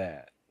got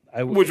that.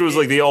 Which was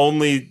like the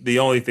only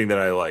thing that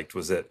I liked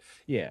was that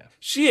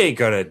she ain't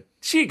gonna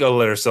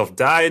let herself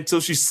die until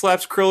she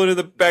slaps Krillin in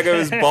the back of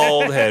his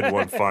bald head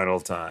one final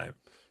time.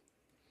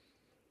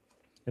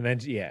 And then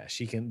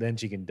she can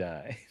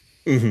die.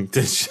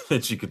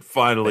 Then she could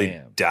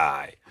finally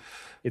die.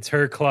 It's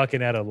her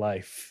clocking out of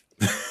life.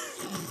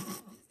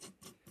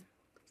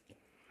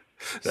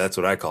 That's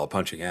what I call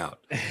punching out.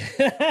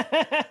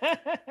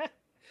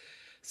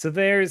 So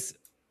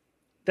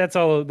that's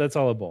all of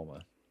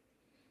Bulma.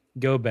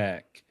 Go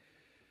back.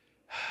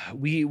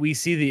 We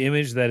see the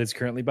image that is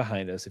currently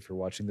behind us. If you're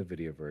watching the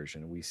video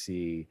version, we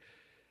see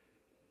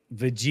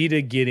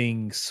Vegeta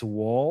getting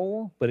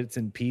swole, but it's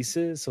in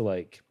pieces. So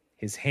like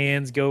his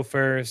hands go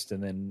first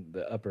and then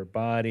the upper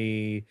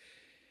body.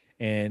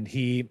 And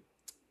he,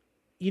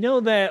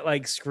 that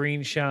like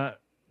screenshot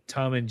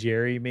Tom and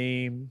Jerry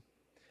meme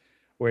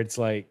where it's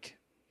like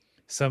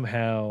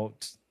somehow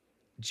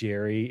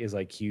Jerry is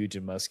like huge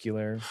and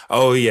muscular.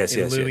 Oh yes.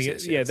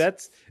 Yeah,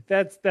 that's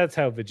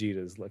how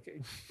Vegeta's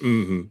looking.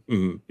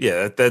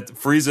 Yeah, that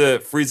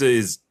Frieza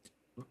is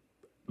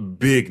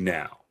big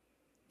now.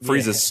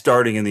 Frieza's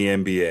starting in the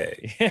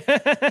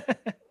NBA.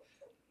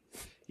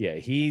 Yeah,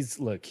 he's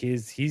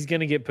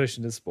gonna get pushed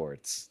into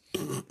sports,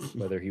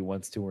 whether he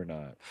wants to or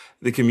not.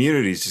 The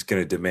community's just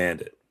gonna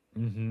demand it.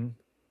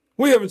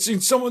 We haven't seen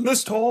someone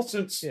this tall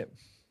since. Yeah.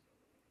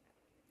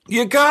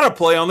 You gotta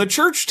play on the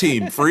church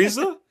team,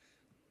 Frieza.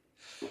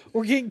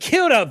 We're getting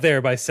killed out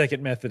there by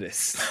Second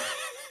Methodist.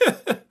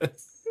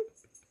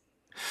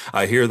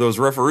 I hear those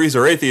referees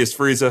are atheists,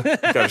 Frieza.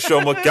 You gotta show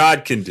them what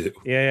God can do.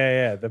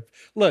 Yeah.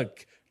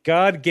 Look,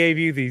 God gave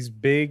you these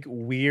big,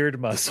 weird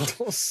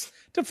muscles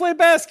to play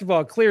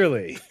basketball,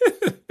 clearly.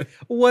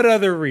 What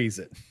other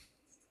reason?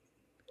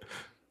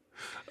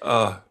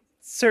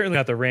 Certainly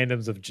not the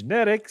randoms of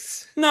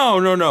genetics.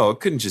 No. It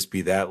couldn't just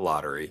be that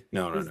lottery.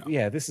 No.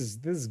 Yeah, this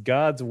is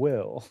God's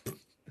will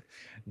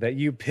that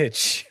you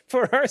pitch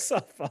for our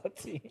softball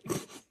team.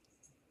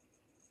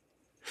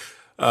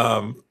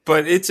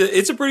 But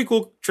it's a pretty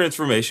cool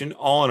transformation.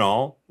 All in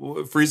all,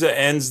 Frieza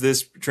ends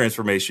this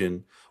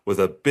transformation with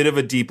a bit of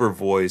a deeper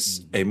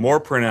voice, a more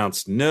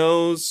pronounced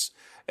nose,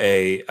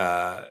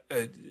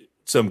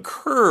 some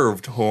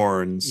curved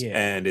horns,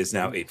 and is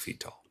now 8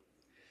 feet tall.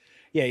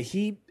 Yeah,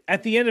 he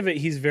at the end of it,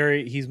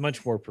 he's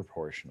much more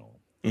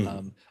proportional.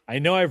 I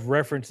know I've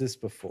referenced this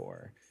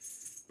before,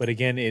 but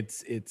again,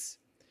 it's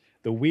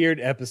the weird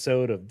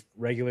episode of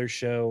regular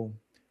show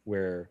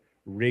where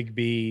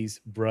Rigby's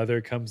brother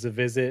comes to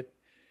visit,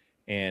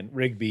 and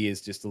Rigby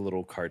is just a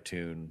little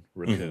cartoon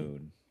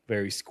raccoon,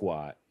 very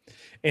squat,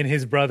 and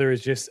his brother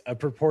is just a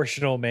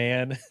proportional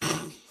man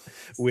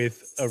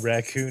with a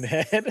raccoon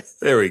head.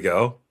 There we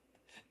go.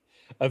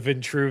 A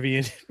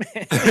Vitruvian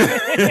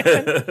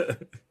man.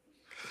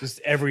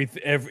 Just every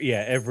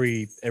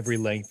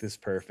length is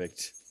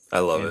perfect. I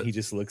love it. He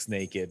just looks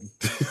naked.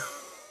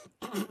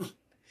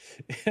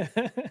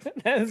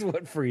 That is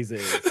what Frieza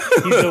is.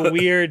 He's a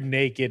weird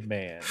naked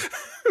man.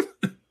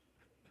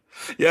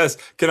 Yes,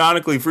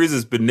 canonically,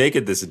 Frieza's been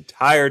naked this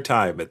entire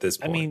time at this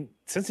point. I mean,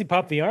 since he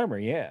popped the armor,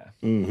 yeah.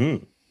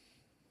 Mm-hmm.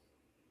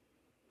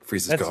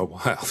 Frieza's gone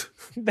wild.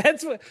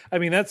 That's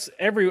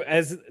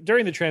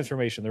during the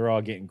transformation, they're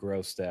all getting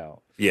grossed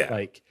out. Yeah.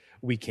 Like,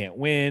 we can't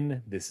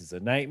win. This is a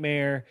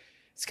nightmare.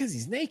 It's because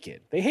he's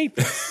naked. They hate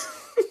this.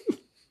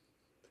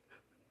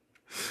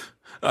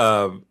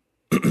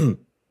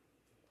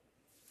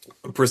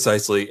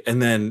 Precisely. And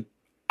then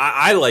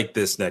I like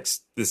this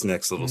next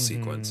little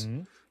sequence,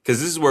 because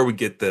this is where we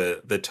get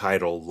the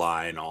title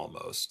line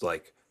almost.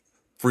 Like,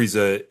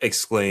 Frieza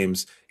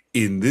exclaims,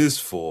 "In this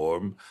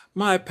form,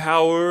 my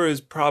power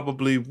is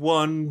probably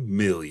 1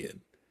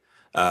 million."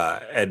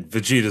 And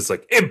Vegeta's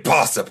like,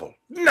 "Impossible!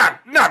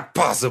 Not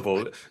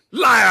possible!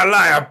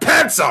 Liar,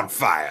 pants on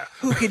fire!"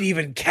 Who could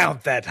even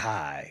count that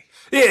high?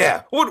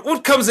 Yeah,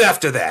 what comes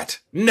after that?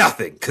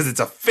 Nothing, because it's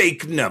a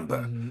fake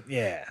number.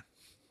 Yeah.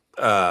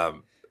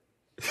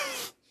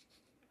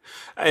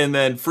 And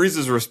then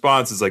Frieza's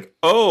response is like,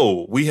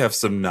 "Oh, we have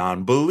some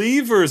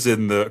non-believers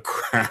in the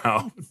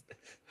crowd."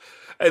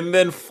 And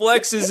then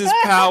flexes his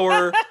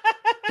power.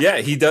 Yeah,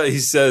 he does. He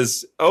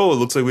says, "Oh, it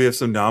looks like we have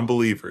some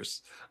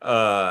non-believers."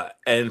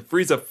 And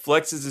Frieza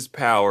flexes his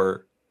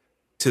power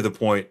to the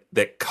point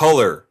that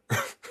color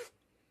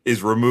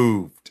is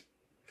removed.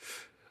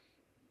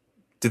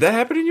 Did that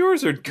happen in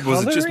yours, or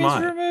was it just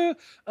mine?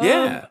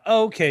 Yeah.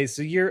 Okay,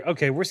 so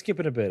we're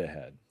skipping a bit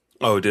ahead.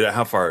 Oh,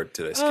 how far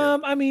did I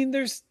skip? I mean,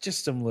 there's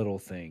just some little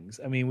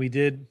things. I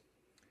mean,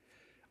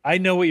 I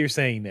know what you're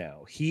saying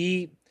now.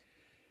 He's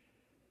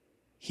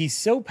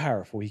so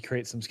powerful. He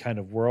creates some kind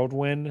of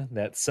whirlwind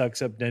that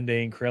sucks up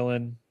Dende and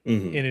Krillin,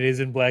 and it is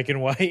in black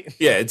and white.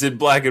 Yeah, it's in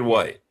black and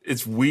white.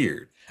 It's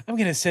weird. I'm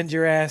going to send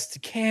your ass to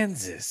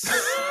Kansas.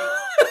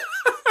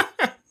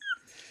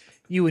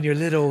 You and your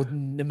little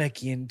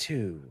Namekian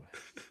too.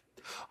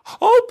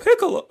 Oh,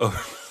 Piccolo.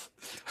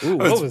 Ooh,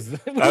 what was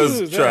that? I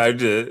was trying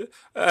to...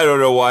 I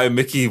don't know why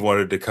Mickey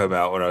wanted to come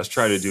out when I was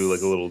trying to do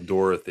like a little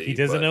Dorothy. He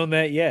doesn't own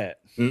that yet.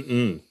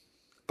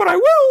 But I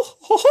will.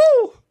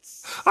 Ho-ho!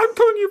 I'm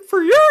coming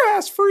for your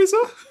ass,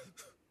 Frieza.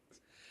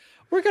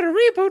 We're going to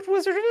reboot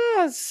Wizard of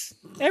Oz.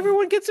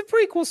 Everyone gets a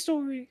prequel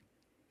story.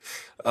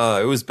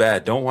 It was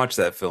bad. Don't watch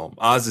that film.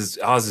 Oz is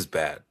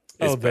bad.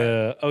 It's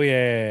bad.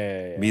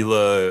 Yeah.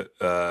 Mila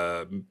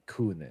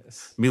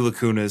Kunis. Mila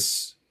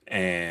Kunis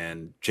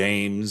and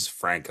James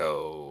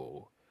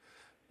Franco.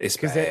 It's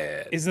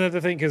bad. Isn't that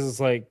the thing? Because it's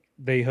like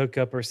they hook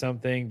up or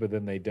something, but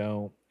then they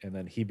don't. And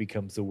then he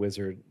becomes the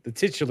wizard, the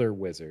titular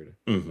wizard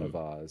of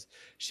Oz.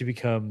 She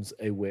becomes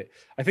a witch.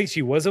 I think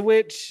she was a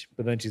witch,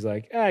 but then she's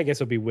like, I guess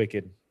I'll be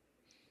wicked.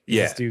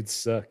 Yeah. This dude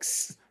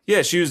sucks.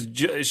 Yeah, she's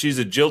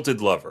a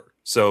jilted lover.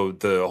 So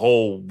the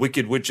whole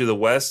Wicked Witch of the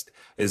West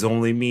is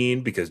only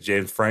mean because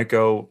James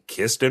Franco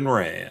kissed and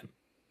ran.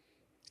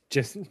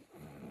 Just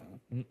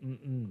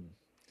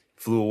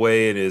flew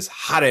away in his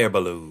hot air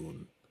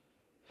balloon.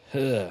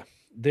 I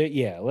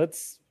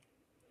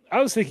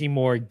was thinking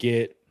more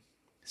a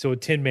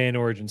Tin Man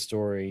origin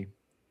story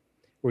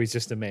where he's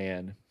just a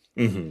man.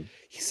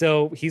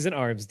 So he's an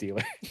arms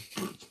dealer.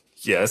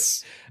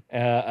 Yes.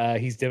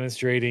 He's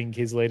demonstrating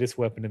his latest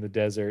weapon in the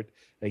desert.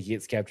 Like, he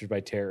gets captured by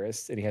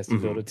terrorists and he has to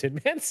build a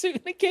Tin Man suit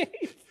in a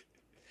cave.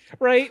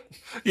 Right?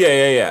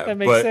 Yeah. That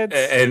makes sense.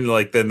 And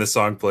like then the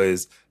song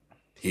plays,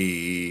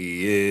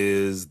 he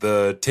is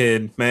the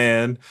Tin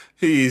Man.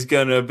 He's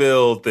gonna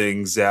build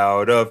things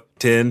out of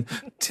tin.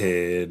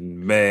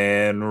 Tin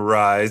Man,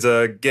 rise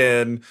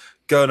again.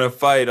 Gonna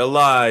fight a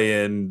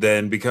lion,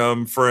 then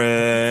become friends.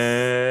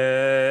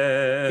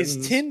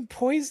 Is tin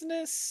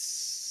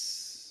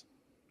poisonous?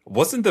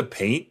 Wasn't the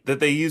paint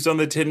that they used on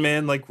the Tin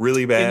Man like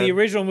really bad? In the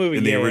original movie,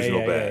 In the yeah, original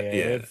yeah, bad, yeah.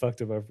 yeah. It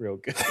fucked him up real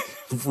good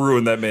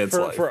Ruined that man's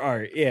life. for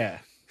art. Yeah.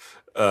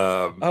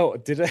 Um, Oh,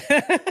 did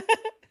I?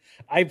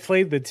 I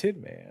played the Tin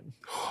Man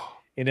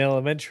in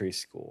elementary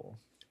school.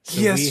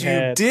 So yes,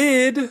 you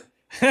did.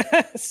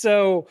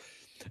 so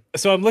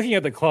I'm looking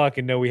at the clock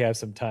and know we have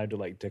some time to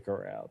like dick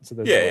around. So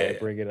that's why I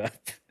bring it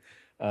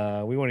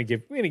up. We're gonna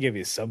give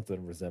you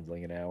something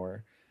resembling an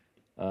hour.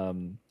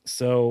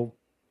 So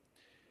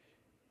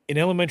in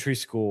elementary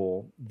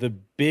school, the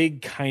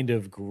big kind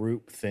of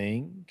group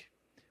thing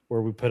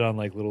where we put on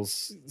like little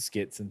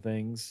skits and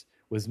things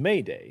was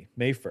May Day,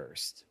 May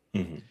 1st.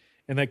 Mm-hmm.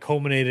 And that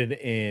culminated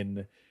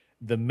in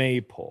the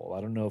maypole.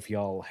 I don't know if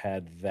y'all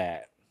had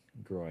that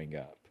growing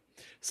up.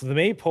 So the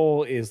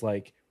maypole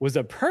was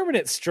a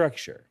permanent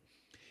structure.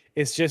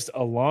 It's just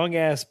a long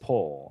ass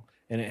pole,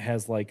 and it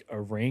has like a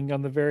ring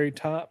on the very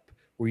top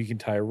where you can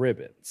tie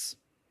ribbons.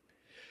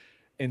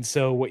 And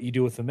so what you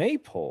do with the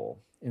maypole,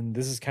 and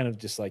this is kind of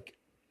just like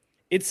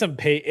it's some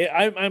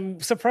I'm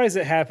surprised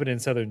it happened in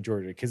southern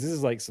Georgia because this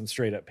is like some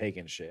straight up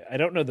pagan shit. I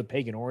don't know the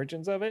pagan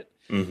origins of it,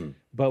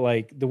 but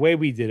like the way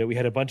we did it, we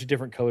had a bunch of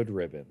different colored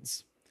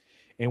ribbons,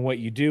 and what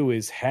you do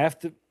is half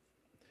the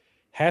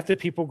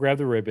people grab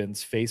the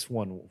ribbons face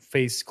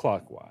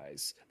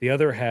clockwise, the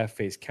other half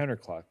face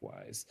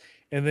counterclockwise,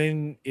 and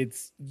then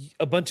it's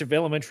a bunch of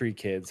elementary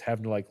kids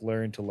having to like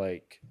learn to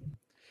like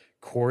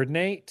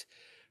coordinate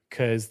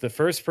because the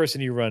first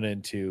person you run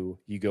into,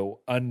 you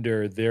go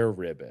under their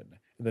ribbon.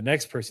 The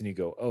next person you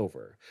go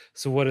over.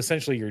 So what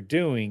essentially you're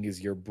doing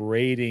is you're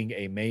braiding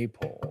a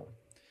maypole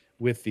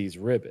with these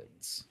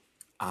ribbons.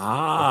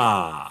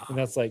 And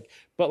that's like,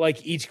 but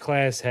like each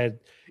class had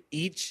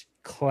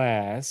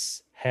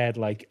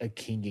like a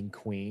king and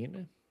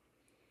queen,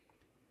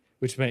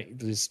 which meant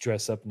just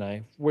dress up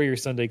nice, wear your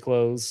Sunday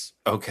clothes.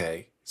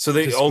 Okay. So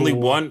they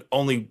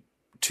only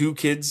 2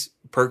 kids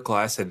per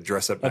class had to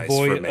dress up nice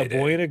for May Day. A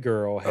boy and a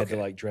girl had to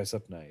like dress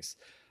up nice.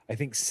 I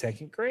think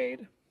 2nd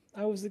grade.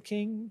 I was the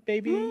king,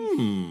 baby.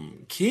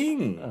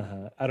 King.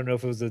 I don't know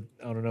if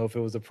it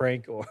was a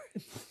prank or.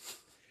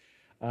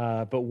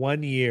 But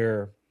one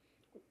year,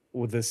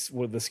 with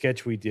the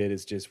sketch we did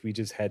is we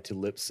just had to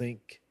lip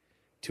sync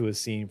to a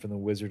scene from The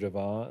Wizard of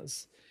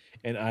Oz,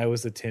 and I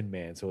was the Tin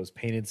Man, so it was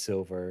painted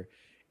silver,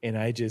 and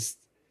I just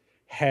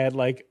had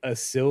like a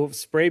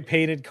spray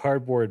painted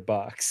cardboard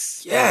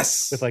box,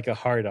 with like a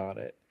heart on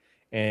it,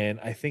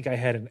 and I think I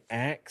had an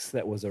axe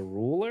that was a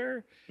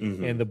ruler,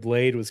 and the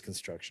blade was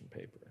construction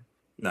paper.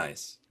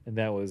 Nice. And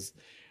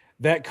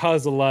that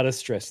caused a lot of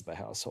stress in the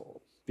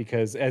household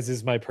because, as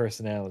is my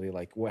personality,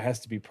 like what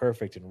has to be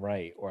perfect and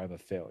right or I'm a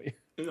failure.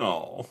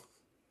 Oh,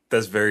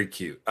 that's very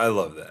cute. I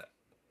love that.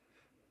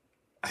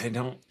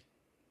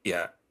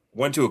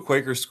 Went to a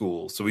Quaker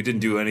school, so we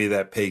didn't do any of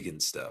that pagan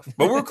stuff,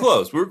 but we're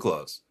close. We were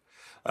close.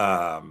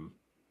 I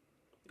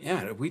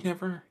don't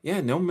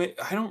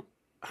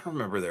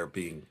remember there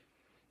being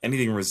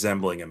anything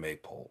resembling a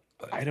maypole.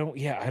 But I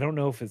don't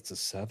know if it's a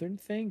Southern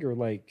thing or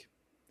like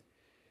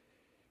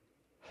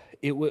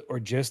it was, or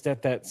just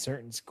at that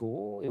certain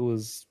school. It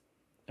was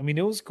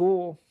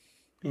cool.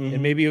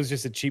 And maybe it was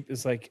just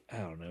it's like, I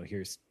don't know,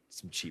 here's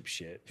some cheap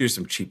shit. Here's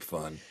some cheap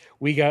fun.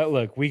 We got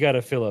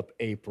to fill up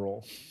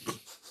April.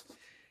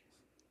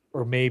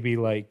 Or maybe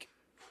like,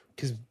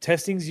 because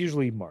testing's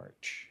usually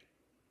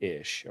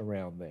March-ish,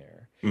 around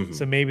there.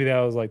 So maybe that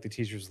was like the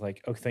teacher's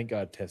like, oh, thank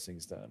God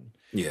testing's done.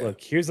 Yeah.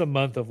 Look, here's a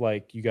month of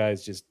like you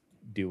guys just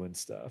doing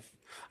stuff.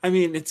 I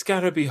mean, it's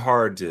got to be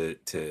hard to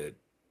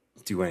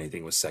do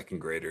anything with 2nd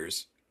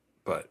graders,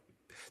 but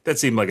that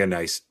seemed like a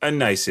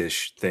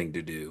nice-ish thing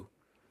to do.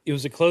 It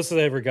was the closest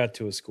I ever got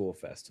to a school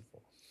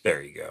festival.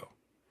 There you go.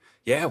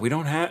 Yeah, we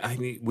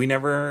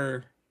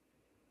never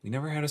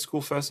had a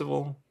school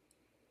festival.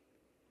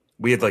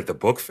 We had like the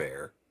book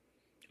fair.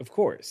 Of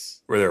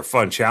course. Where there are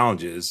fun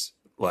challenges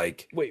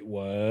like, wait,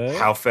 what?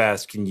 How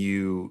fast can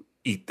you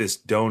eat this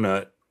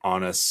donut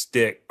on a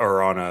stick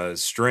or on a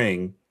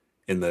string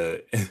in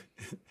the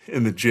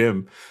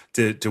gym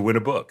to win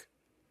a book?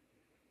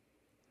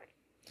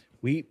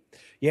 The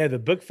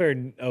book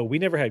fair. Oh, we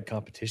never had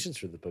competitions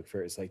for the book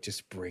fair. It's like,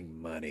 just bring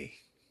money.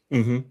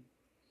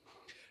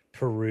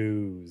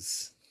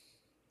 Peruse.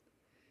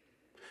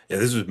 Yeah,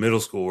 this was middle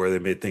school where they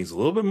made things a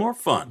little bit more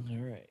fun. All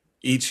right.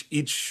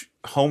 Each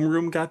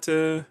homeroom got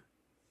to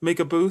make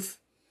a booth.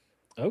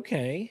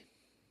 Okay.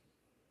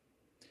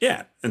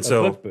 Yeah, and a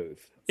book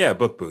booth. Yeah, a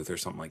book booth or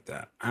something like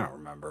that. I don't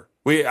remember.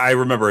 I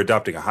remember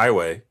adopting a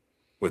highway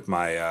with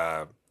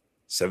my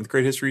 7th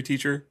grade history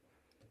teacher,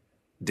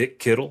 Dick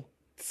Kittle.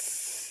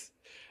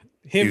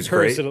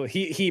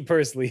 He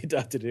personally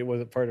adopted it. It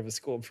wasn't part of a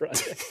school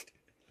project.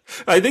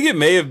 I think it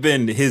may have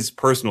been his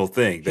personal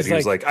thing that he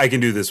was like, I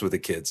can do this with the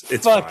kids.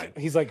 It's fine.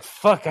 He's like,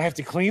 fuck, I have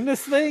to clean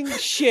this thing?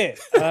 Shit.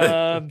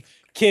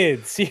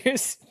 Kids,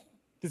 this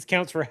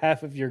counts for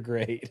half of your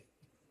grade.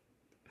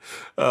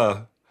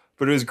 But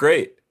it was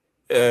great.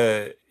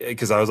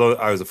 Because I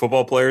was a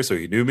football player, so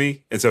he knew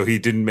me, and so he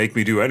didn't make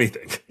me do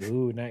anything.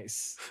 Ooh,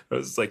 nice. I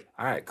was like,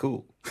 all right,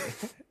 cool.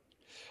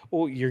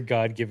 Well, your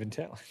God-given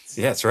talents.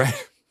 Yeah, that's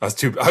right. I was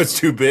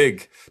too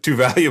big, too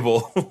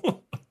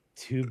valuable.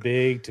 Too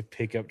big to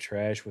pick up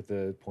trash with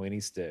a pointy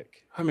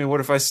stick. I mean,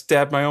 what if I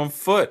stabbed my own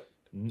foot?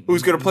 Mm-mm-mm.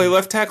 Who's going to play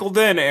left tackle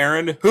then,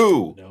 Aaron?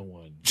 Who? No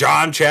one.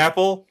 John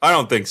Chappell? I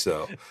don't think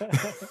so.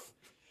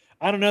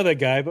 I don't know that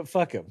guy, but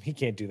fuck him. He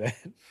can't do that.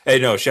 Hey,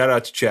 no, shout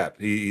out to Chap.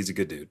 He's a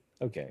good dude.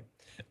 Okay.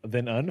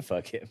 Then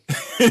unfuck him.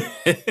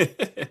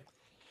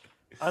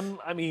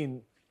 I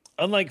mean,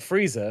 unlike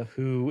Frieza,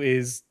 who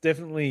is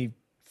definitely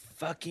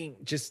fucking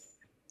just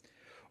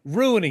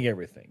ruining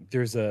everything.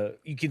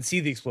 You can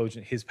see the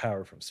explosion, his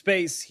power from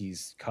space.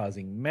 He's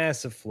causing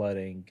massive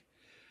flooding.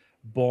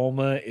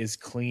 Bulma is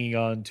clinging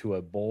on to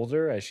a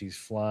boulder as she's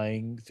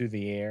flying through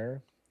the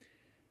air.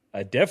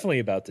 Definitely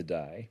about to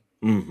die.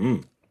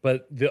 Mm-hmm.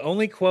 But the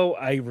only quote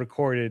I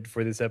recorded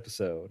for this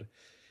episode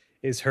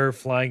is her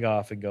flying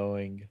off and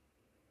going,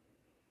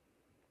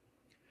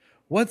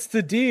 "What's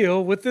the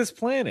deal with this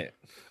planet?"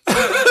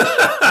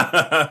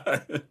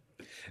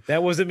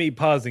 That wasn't me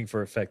pausing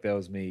for effect. That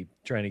was me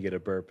trying to get a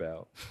burp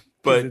out.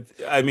 But,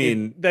 I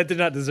mean... that did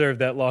not deserve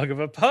that long of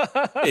a pause.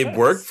 It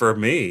worked for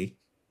me.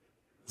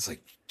 It's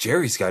like,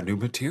 Jerry's got new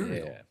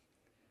material. Yeah.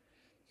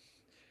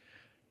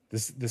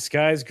 The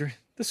sky's green.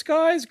 The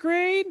sky's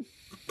green.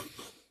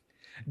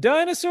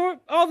 Dinosaur.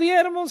 All the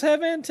animals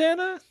have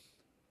antenna.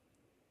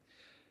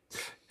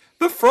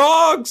 The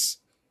frogs.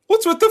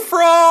 What's with the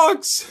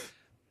frogs?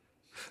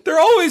 They're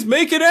always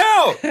making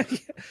out.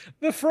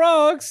 The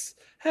frogs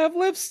have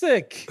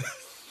lipstick.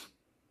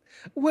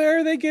 Where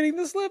are they getting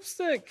this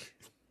lipstick?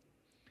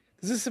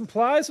 Does this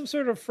imply some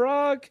sort of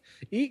frog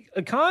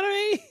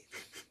economy?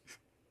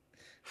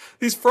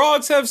 These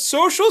frogs have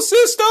social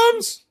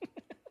systems.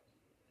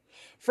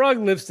 Frog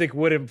lipstick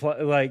would imply,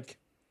 like,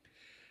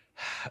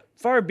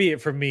 far be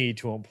it from me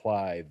to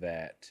imply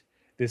that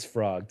this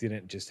frog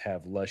didn't just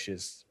have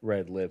luscious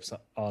red lips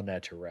au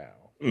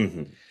naturel.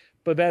 Mm-hmm.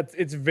 But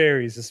it's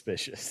very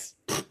suspicious.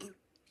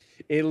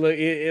 It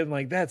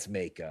like, that's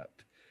makeup,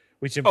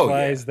 which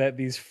implies that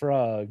these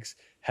frogs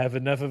have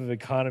enough of an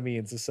economy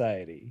in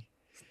society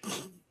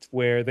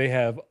where they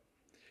have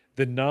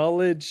the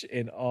knowledge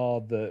and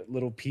all the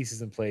little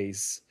pieces in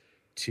place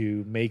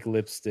to make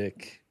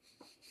lipstick,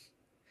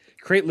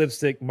 create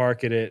lipstick,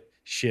 market it,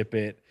 ship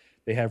it.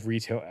 They have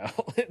retail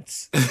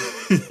outlets.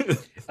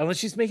 Unless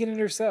she's making it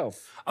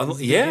herself.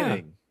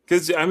 Yeah.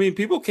 Because, I mean,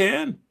 people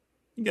can.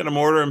 You get a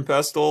mortar and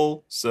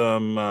pestle,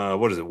 some,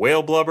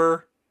 whale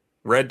blubber,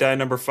 red dye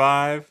number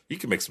 5. You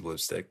can make some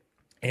lipstick.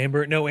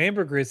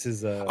 Ambergris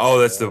is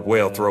that's the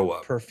whale throw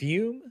up.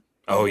 Perfume?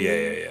 Oh,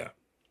 yeah.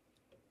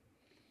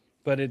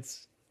 But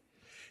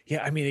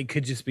I mean, it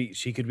could just be,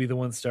 she could be the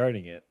one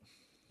starting it.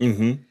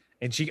 Mm-hmm.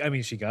 And she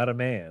got a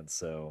man,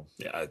 so.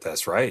 Yeah,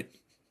 that's right.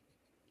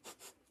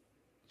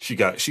 She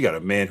got a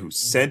man who's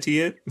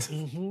sentient,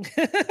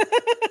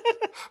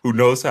 who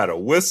knows how to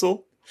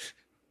whistle.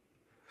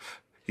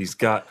 He's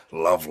got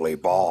lovely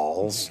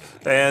balls.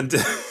 And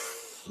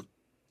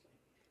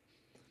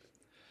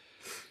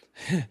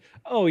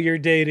oh, you're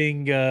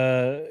dating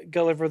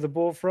Gulliver the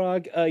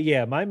Bullfrog?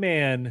 Yeah, my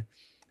man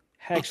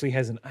actually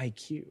has an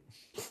IQ.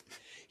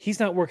 He's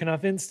not working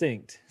off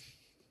instinct.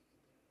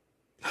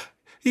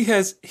 He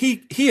has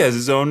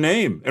his own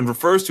name and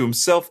refers to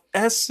himself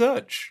as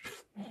such.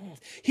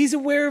 He's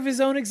aware of his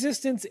own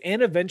existence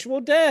and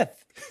eventual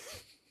death.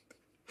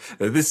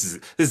 This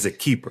is a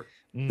keeper.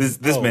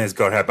 This man's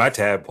gonna have my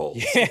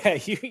tadpoles. Yeah,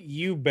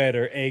 you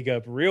better egg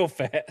up real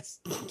fast.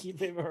 Keep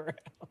him around.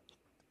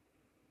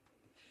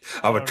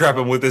 I'm gonna trap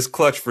him with this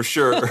clutch for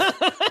sure.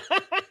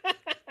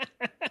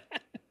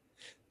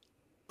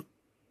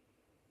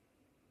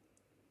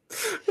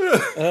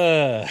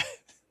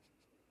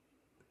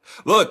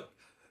 Look,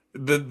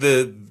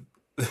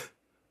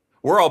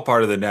 we're all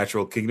part of the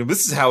natural kingdom.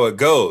 This is how it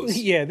goes.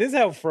 Yeah, this is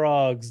how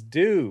frogs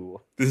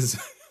do.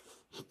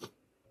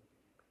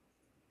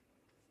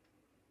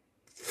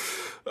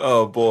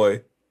 Oh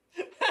boy.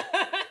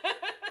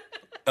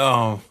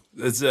 Oh,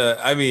 it's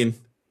I mean,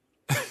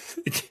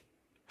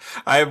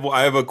 I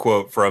have a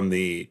quote from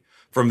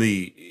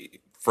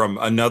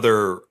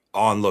another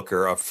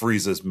onlooker of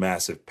Frieza's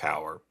massive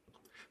power.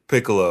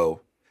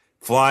 Piccolo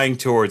flying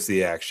towards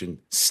the action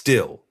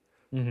still.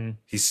 Mm-hmm.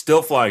 He's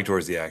still flying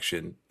towards the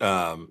action.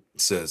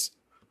 Says,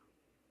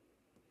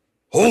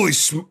 Holy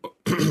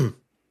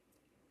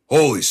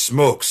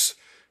smokes.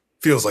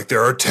 Feels like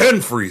there are 10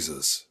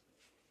 Friezas.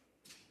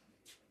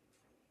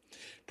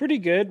 Pretty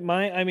good.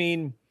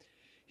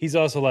 He's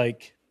also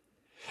like,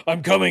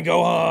 I'm coming,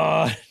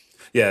 Gohan.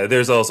 Yeah,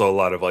 there's also a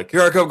lot of like,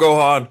 here I come,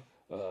 Gohan.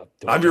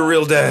 I'm your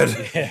real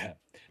dad. Yeah.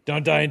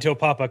 Don't die until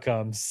Papa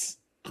comes.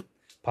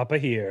 Papa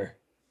here.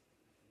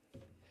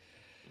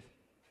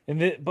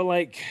 But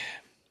like,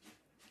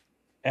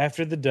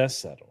 after the dust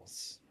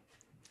settles,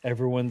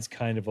 everyone's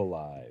kind of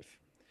alive.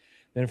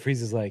 Then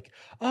Frieza's like,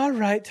 all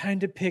right,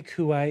 time to pick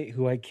who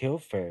I kill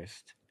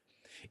first.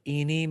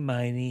 Eeny,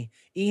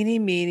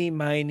 meeny,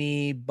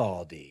 miny,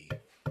 baldy.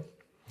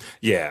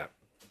 Yeah.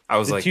 I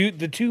was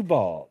the two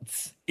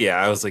balds. Yeah,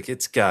 I was like,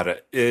 it's gonna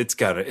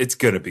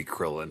be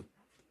Krillin.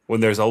 when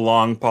there's a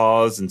long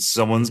pause and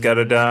someone's got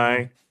to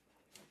die.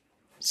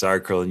 Sorry,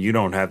 Krillin, you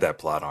don't have that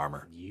plot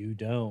armor. You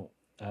don't.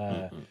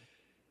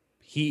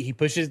 He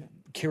pushes.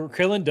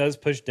 Krillin does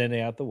push Dende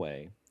out the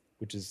way,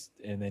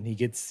 and then he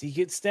gets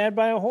stabbed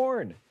by a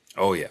horn.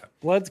 Oh yeah,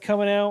 Blood's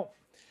coming out.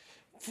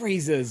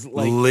 Frieza's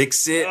like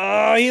licks it.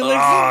 Oh, he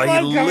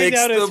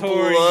licks the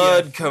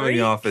blood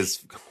coming off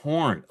his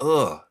horn.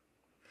 Ugh,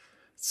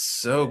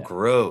 so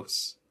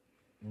gross.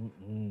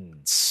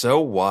 So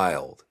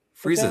wild.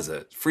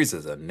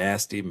 Frieza's a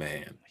nasty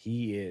man.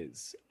 He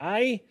is.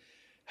 I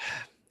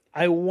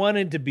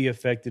wanted to be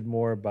affected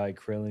more by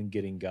Krillin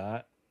getting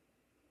got,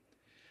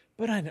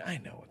 but I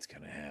know what's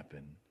gonna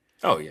happen.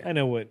 Oh yeah, I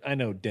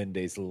know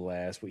Dende's little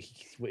ass,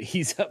 what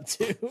he's up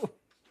to.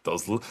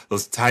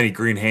 Those tiny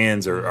green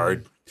hands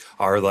are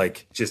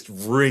like just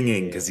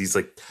ringing because he's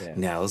like,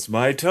 now's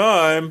my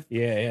time.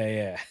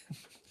 Yeah.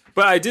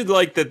 But I did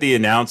like that the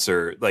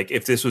announcer, like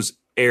if this was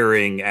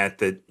airing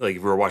if we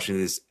were watching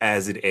this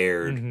as it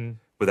aired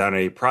without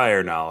any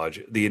prior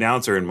knowledge, the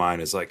announcer in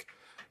mind is like,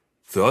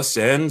 thus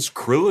ends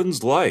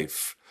Krillin's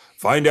life.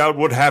 Find out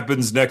what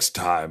happens next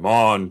time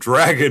on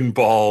Dragon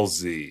Ball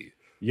Z.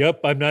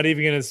 Yep, I'm not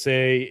even gonna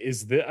say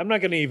I'm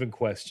not gonna even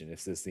question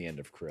is this the end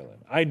of Krillin.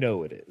 I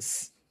know it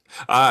is.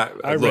 I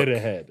read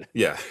ahead.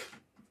 Yeah.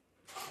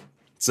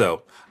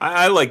 So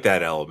I like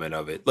that element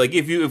of it. Like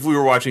if we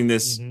were watching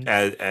this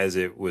as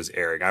it was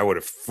airing, I would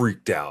have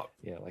freaked out.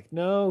 Yeah, like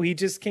no, he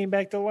just came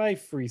back to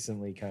life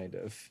recently, kind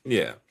of.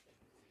 Yeah.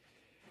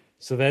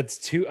 So that's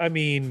two. I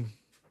mean,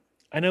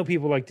 I know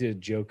people like to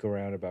joke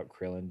around about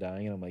Krillin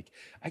dying, and I'm like,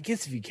 I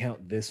guess if you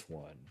count this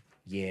one,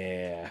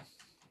 yeah,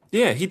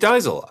 he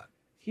dies a lot.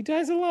 He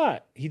dies a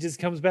lot. He just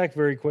comes back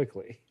very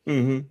quickly.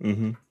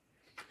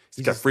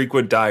 He's got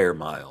frequent dire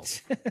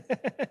miles.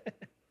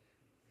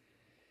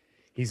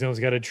 He's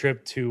almost got a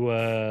trip to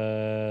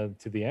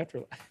the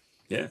afterlife.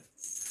 Yeah,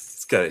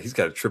 he's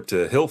got a trip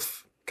to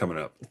Hilf coming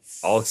up.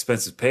 All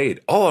expenses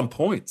paid, all on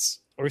points.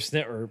 Or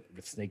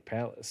Snake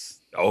Palace.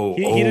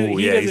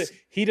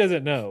 He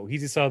doesn't know. He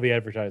just saw the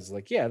advertisement.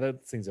 Like, yeah,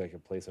 that seems like a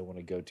place I want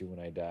to go to when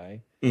I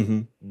die.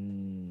 It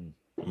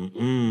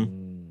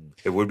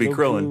would be Goku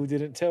Krillin.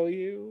 Didn't tell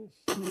you.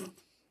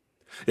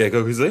 Yeah,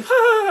 Goku's like,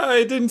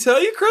 I didn't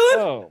tell you, Krillin.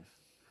 Oh,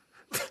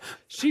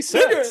 she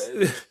sucks.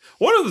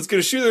 One of them's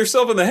gonna shoot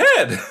herself in the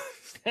head.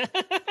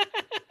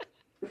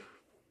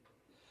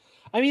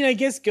 I mean, I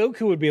guess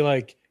Goku would be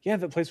like, yeah,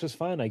 that place was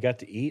fun. I got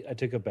to eat. I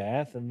took a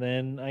bath, and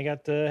then I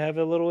got to have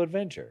a little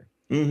adventure.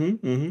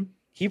 Goku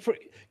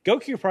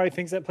probably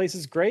thinks that place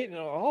is great, and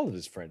all of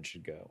his friends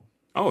should go.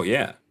 Oh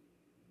yeah,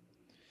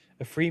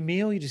 a free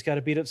meal. You just got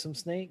to beat up some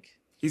snake.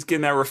 He's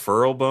getting that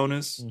referral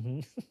bonus.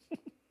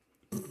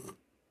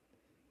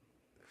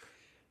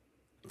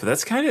 But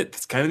that's kind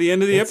of the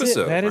end of the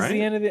episode. That is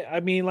the end of the.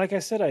 I mean, like I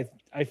said,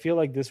 I feel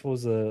like this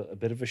was a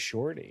bit of a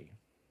shorty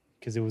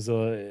because it was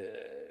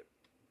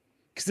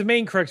because the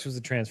main crux was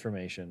the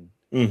transformation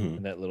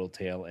and that little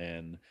tail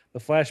end. The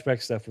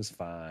flashback stuff was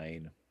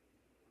fine.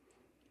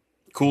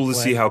 Cool to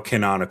see how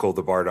canonical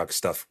the Bardock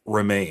stuff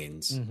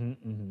remains.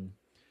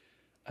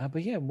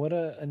 But yeah, what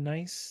a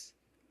nice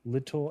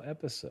little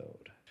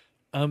episode.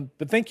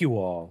 But thank you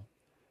all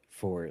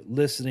for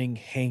listening,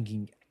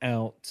 hanging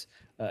out.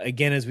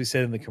 Again, as we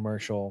said in the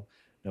commercial,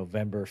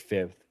 November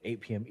 5th, 8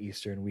 p.m.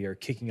 Eastern, we are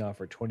kicking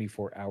off our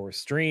 24-hour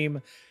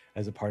stream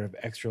as a part of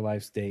Extra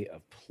Life's Day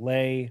of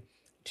Play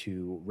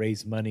to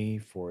raise money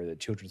for the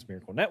Children's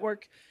Miracle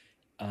Network.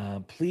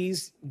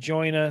 Please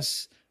join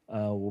us.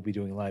 We'll be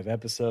doing live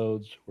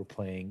episodes. We're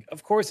playing,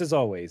 of course, as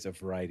always, a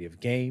variety of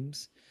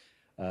games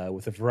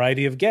with a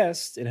variety of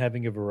guests and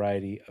having a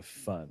variety of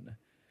fun.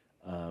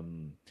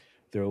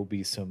 There will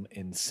be some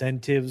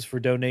incentives for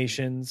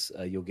donations.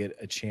 You'll get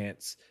a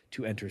chance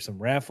to enter some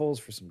raffles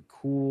for some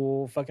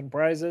cool fucking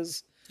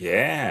prizes.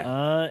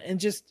 Yeah. And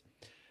just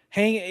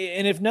hang.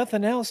 And if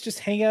nothing else, just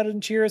hang out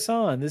and cheer us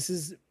on. This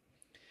is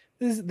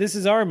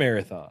our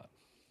marathon.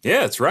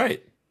 Yeah, that's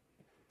right.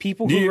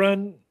 People who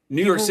run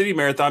New York City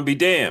Marathon, be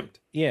damned.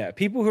 Yeah,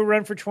 people who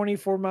run for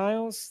 24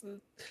 miles,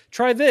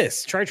 try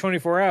this. Try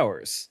 24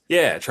 hours.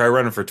 Yeah, try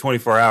running for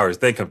 24 hours.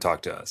 Then come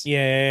talk to us.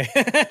 Yeah.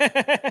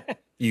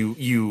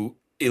 You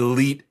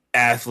elite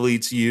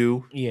athletes,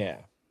 you. Yeah.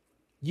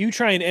 You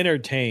try and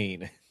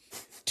entertain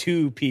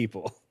two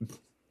people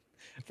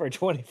for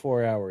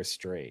 24 hours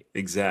straight.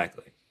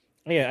 Exactly.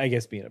 Yeah, I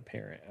guess being a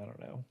parent, I don't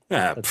know.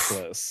 That's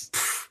close.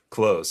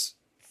 Close.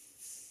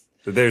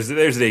 There's an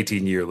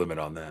 18-year limit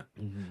on that.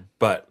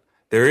 But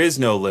there is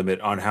no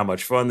limit on how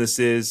much fun this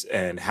is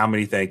and how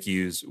many thank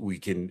yous we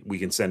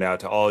can send out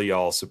to all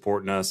y'all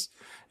supporting us.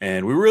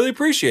 And we really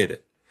appreciate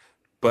it.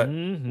 But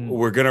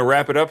we're going to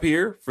wrap it up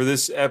here for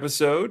this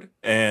episode.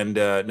 And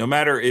no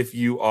matter if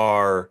you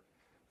are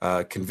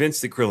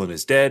convinced that Krillin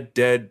is dead,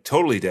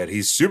 totally dead,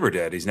 he's super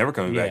dead, he's never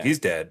coming back, he's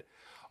dead,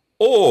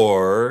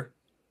 or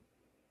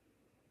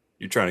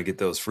you're trying to get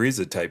those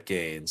Frieza type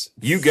gains,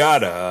 you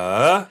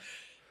gotta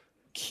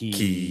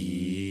keep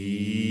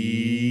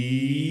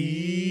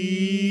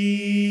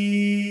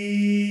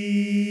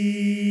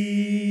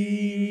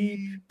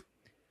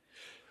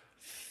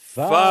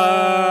 5.